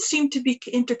questions seem to be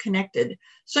interconnected.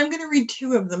 So I'm going to read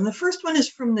two of them. The first one is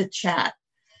from the chat,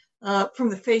 from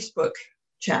the Facebook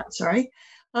chat, sorry.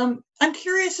 I'm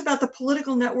curious about the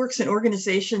political networks and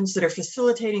organizations that are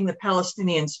facilitating the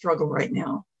Palestinian struggle right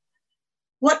now.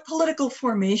 What political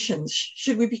formations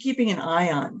should we be keeping an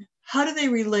eye on? How do they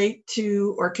relate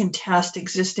to or contest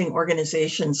existing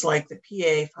organizations like the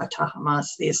PA, Fatah,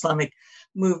 Hamas, the Islamic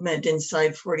movement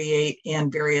inside 48,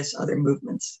 and various other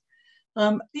movements?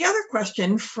 The other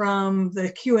question from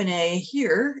the Q&A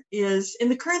here is, in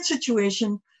the current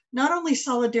situation, not only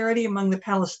solidarity among the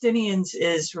Palestinians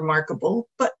is remarkable,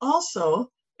 but also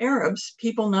Arabs,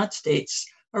 people not states,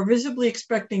 are visibly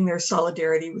expecting their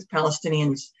solidarity with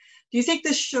Palestinians. Do you think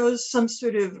this shows some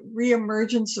sort of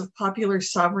reemergence of popular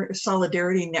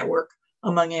solidarity network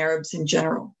among Arabs in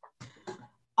general?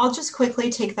 I'll just quickly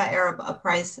take that Arab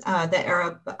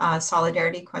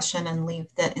solidarity question and leave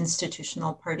the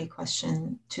institutional party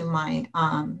question to my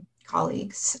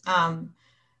colleagues.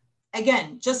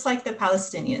 Again, just like the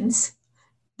Palestinians,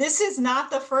 this is not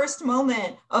the first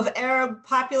moment of Arab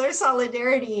popular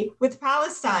solidarity with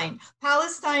Palestine.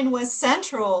 Palestine was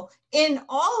central in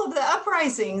all of the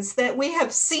uprisings that we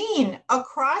have seen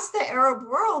across the Arab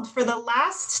world for the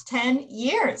last 10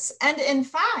 years. And in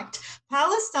fact,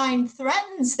 Palestine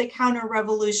threatens the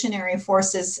counter-revolutionary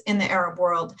forces in the Arab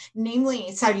world,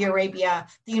 namely Saudi Arabia,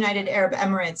 the United Arab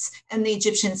Emirates, and the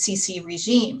Egyptian Sisi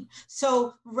regime.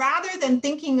 So rather than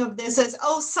thinking of this as,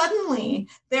 oh, suddenly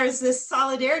there's this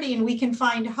solidarity and we can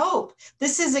find hope,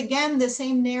 this is again the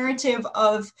same narrative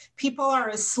of people are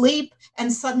asleep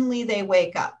and suddenly they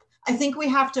wake up. I think we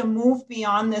have to move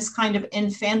beyond this kind of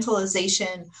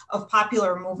infantilization of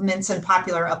popular movements and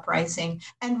popular uprising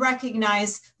and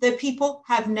recognize that people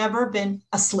have never been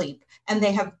asleep and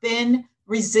they have been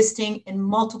resisting in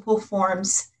multiple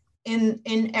forms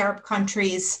in Arab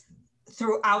countries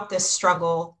throughout this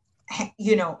struggle,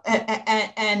 you know,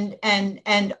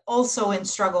 and also in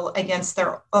struggle against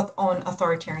their own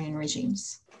authoritarian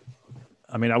regimes.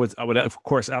 I mean, I would of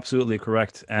course absolutely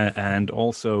correct, and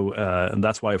also, and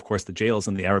that's why, of course, the jails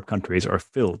in the Arab countries are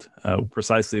filled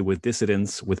precisely with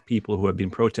dissidents, with people who have been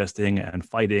protesting and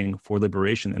fighting for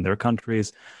liberation in their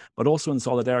countries, but also in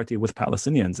solidarity with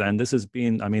Palestinians. And this has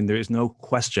been, I mean, there is no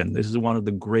question, this is one of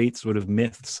the great sort of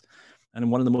myths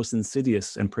and one of the most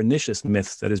insidious and pernicious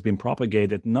myths that has been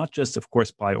propagated, not just, of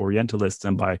course, by Orientalists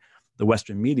and by the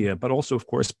Western media, but also, of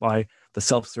course, by the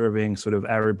self-serving sort of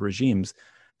Arab regimes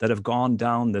that have gone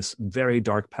down this very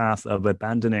dark path of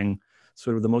abandoning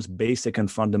sort of the most basic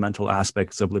and fundamental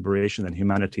aspects of liberation and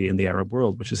humanity in the Arab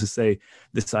world, which is to say,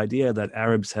 this idea that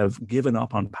Arabs have given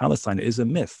up on Palestine is a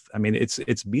myth. I mean,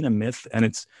 it's been a myth, and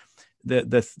it's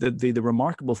the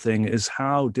remarkable thing is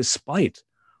how, despite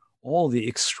all the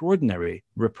extraordinary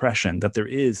repression that there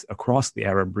is across the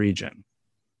Arab region,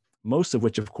 most of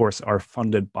which, of course, are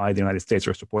funded by the United States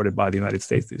or supported by the United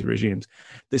States, these regimes,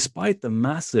 despite the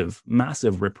massive,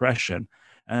 massive repression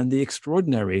and the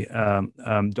extraordinary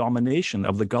domination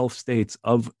of the Gulf states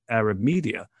of Arab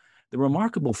media, the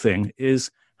remarkable thing is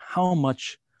how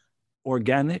much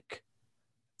organic,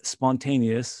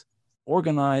 spontaneous,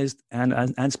 organized,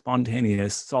 and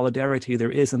spontaneous solidarity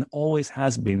there is and always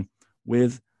has been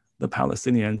with the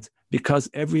Palestinians, because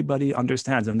everybody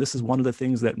understands, and this is one of the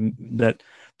things that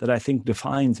I think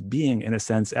defines being, in a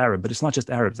sense, Arab. But it's not just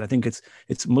Arabs. I think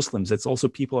it's Muslims. It's also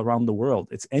people around the world.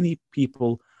 It's any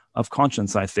people of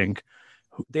conscience, I think.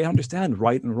 They understand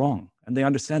right and wrong, and they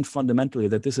understand fundamentally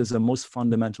that this is a most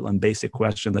fundamental and basic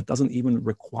question that doesn't even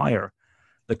require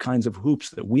the kinds of hoops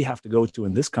that we have to go to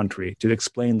in this country to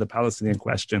explain the Palestinian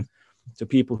question to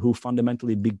people who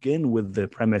fundamentally begin with the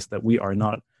premise that we are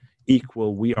not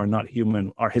equal, we are not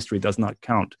human, our history does not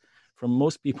count. For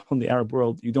most people in the Arab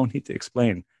world, you don't need to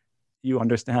explain. You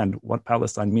understand what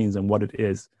Palestine means and what it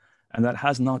is. And that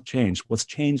has not changed. What's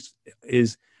changed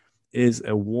is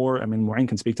a war. I mean, Maureen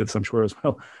can speak to this, I'm sure, as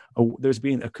well. There's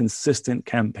been a consistent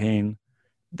campaign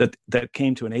that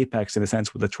came to an apex, in a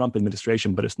sense, with the Trump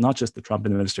administration, but it's not just the Trump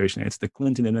administration, it's the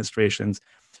Clinton administrations,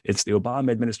 it's the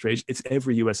Obama administration, it's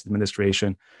every US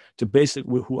administration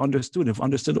have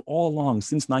understood all along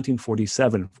since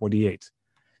 1947, 48,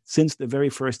 since the very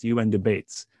first UN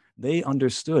debates. They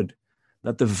understood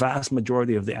that the vast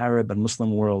majority of the Arab and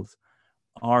Muslim world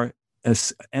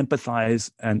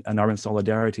empathize and are in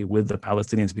solidarity with the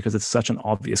Palestinians, because it's such an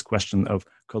obvious question of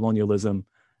colonialism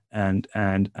and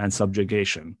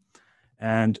subjugation.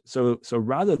 And so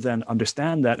rather than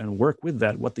understand that and work with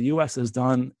that, what the US has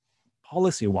done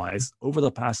policy-wise over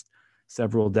the past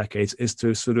several decades is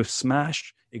to sort of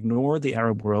ignore the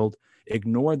Arab world,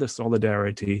 ignore the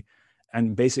solidarity,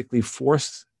 and basically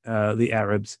force the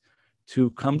Arabs to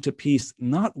come to peace,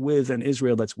 not with an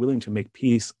Israel that's willing to make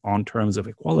peace on terms of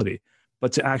equality,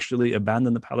 but to actually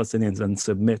abandon the Palestinians and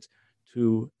submit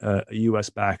to a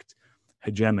US-backed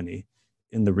hegemony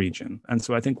in the region. And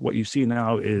so I think what you see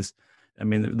now is, I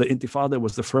mean, the Intifada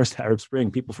was the first Arab Spring.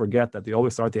 People forget that they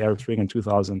always start the Arab Spring in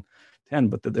 2010,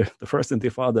 but the first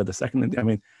Intifada, the second,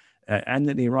 and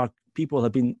in Iraq, people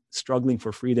have been struggling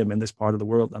for freedom in this part of the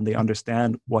world, and they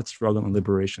understand what struggle and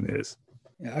liberation is.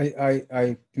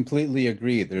 I completely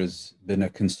agree. There's been a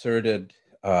concerted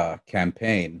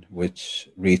campaign which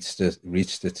reached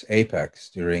its apex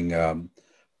during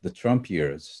the Trump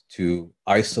years to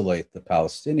isolate the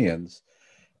Palestinians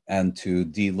and to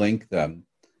de-link them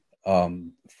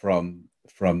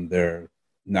from their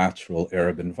natural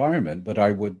Arab environment. But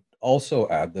I would also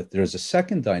add that there's a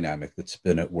second dynamic that's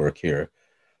been at work here,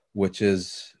 which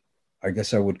is, I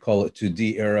guess I would call it, to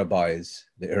de-Arabize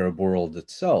the Arab world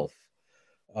itself.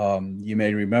 You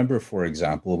may remember, for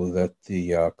example, that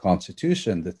the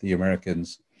constitution that the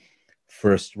Americans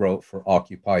first wrote for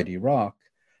occupied Iraq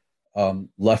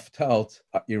left out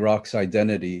Iraq's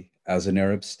identity as an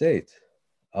Arab state.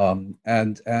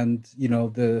 And you know,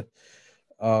 the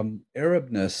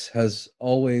Arabness has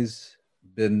always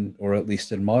been, or at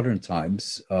least in modern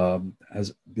times,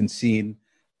 has been seen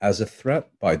as a threat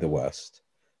by the West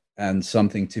and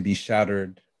something to be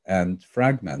shattered and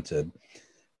fragmented.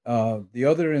 The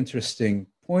other interesting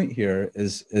point here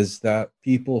is that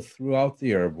people throughout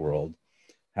the Arab world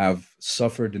have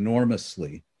suffered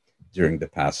enormously during the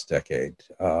past decade,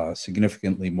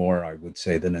 significantly more, I would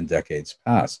say, than in decades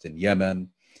past, in Yemen,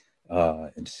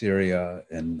 in Syria,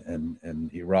 in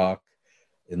Iraq,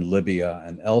 in Libya,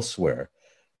 and elsewhere.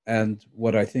 And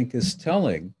what I think is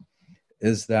telling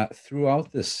is that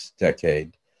throughout this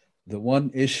decade, the one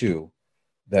issue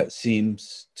that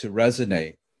seems to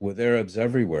resonate with Arabs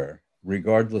everywhere,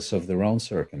 regardless of their own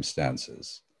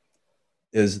circumstances,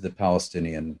 is the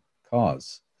Palestinian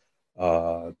cause.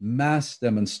 Mass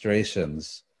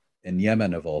demonstrations in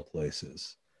Yemen, of all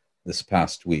places, this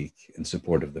past week in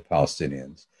support of the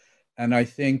Palestinians. And I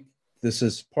think this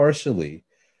is partially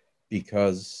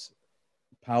because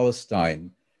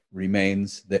Palestine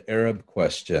remains the Arab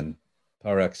question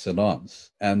par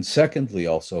excellence. And secondly,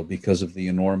 also because of the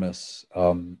enormous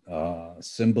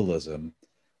symbolism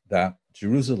that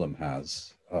Jerusalem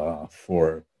has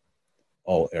for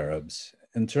all Arabs.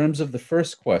 In terms of the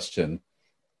first question,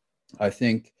 I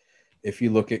think if you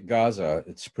look at Gaza,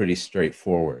 it's pretty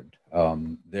straightforward.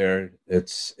 There,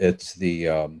 it's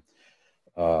the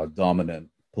dominant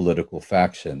political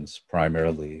factions,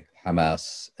 primarily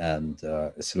Hamas and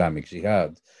Islamic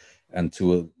Jihad, and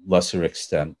to a lesser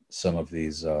extent, some of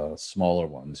these smaller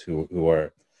ones who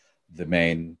are the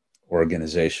main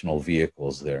organizational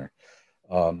vehicles there.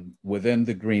 Within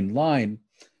the Green Line,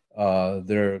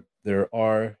 there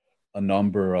are a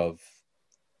number of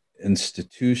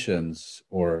institutions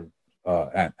or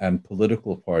and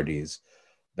political parties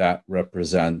that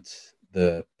represent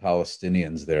the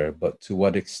Palestinians there, but to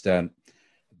what extent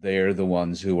they are the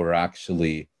ones who are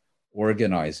actually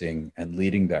organizing and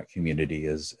leading that community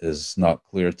is not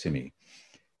clear to me.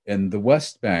 In the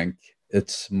West Bank,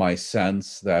 it's my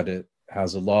sense that it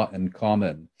has a lot in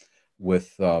common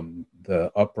with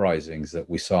the uprisings that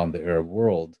we saw in the Arab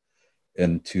world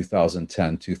in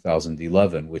 2010,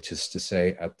 2011, which is to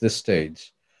say, at this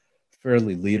stage,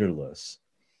 fairly leaderless,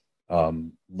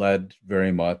 led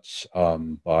very much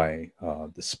by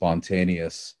the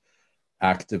spontaneous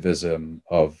activism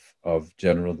of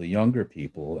generally younger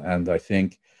people. And I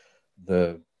think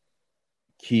the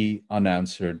key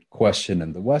unanswered question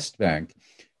in the West Bank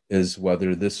is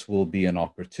whether this will be an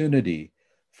opportunity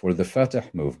for the Fatah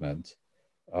movement,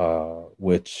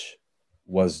 which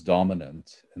was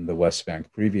dominant in the West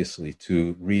Bank previously,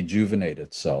 to rejuvenate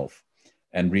itself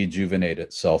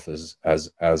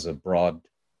as a broad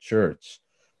church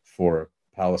for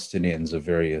Palestinians of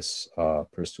various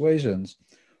persuasions,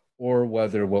 or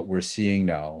whether what we're seeing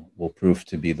now will prove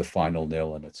to be the final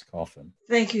nail in its coffin.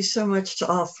 Thank you so much to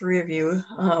all three of you.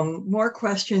 More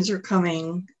questions are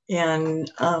coming,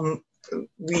 and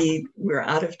we're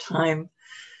out of time.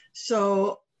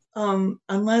 So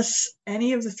unless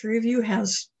any of the three of you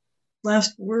has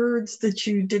last words that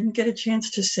you didn't get a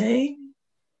chance to say,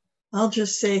 I'll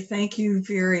just say thank you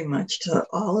very much to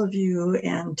all of you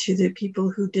and to the people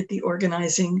who did the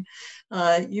organizing.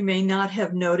 You may not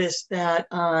have noticed that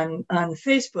on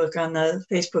Facebook, on the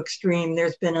Facebook stream,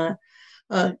 there's been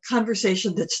a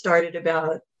conversation that started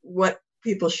about what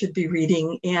people should be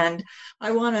reading. And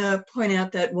I want to point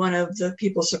out that one of the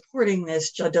people supporting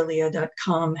this,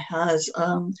 Jadalia.com, has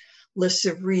lists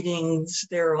of readings.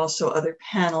 There are also other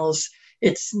panels.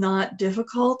 It's not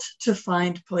difficult to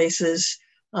find places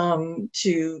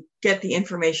to get the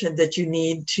information that you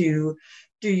need to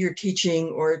do your teaching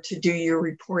or to do your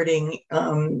reporting.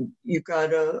 You've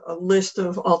got a list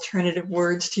of alternative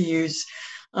words to use.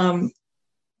 And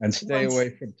stay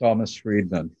away from Thomas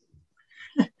Friedman.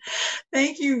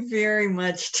 Thank you very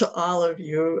much to all of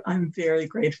you. I'm very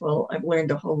grateful. I've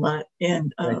learned a whole lot.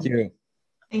 And thank you.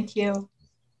 Thank you.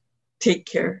 Take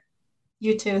care.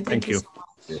 You too. Thank you. So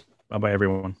much. Bye-bye,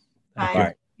 everyone.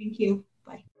 Bye. Thank you.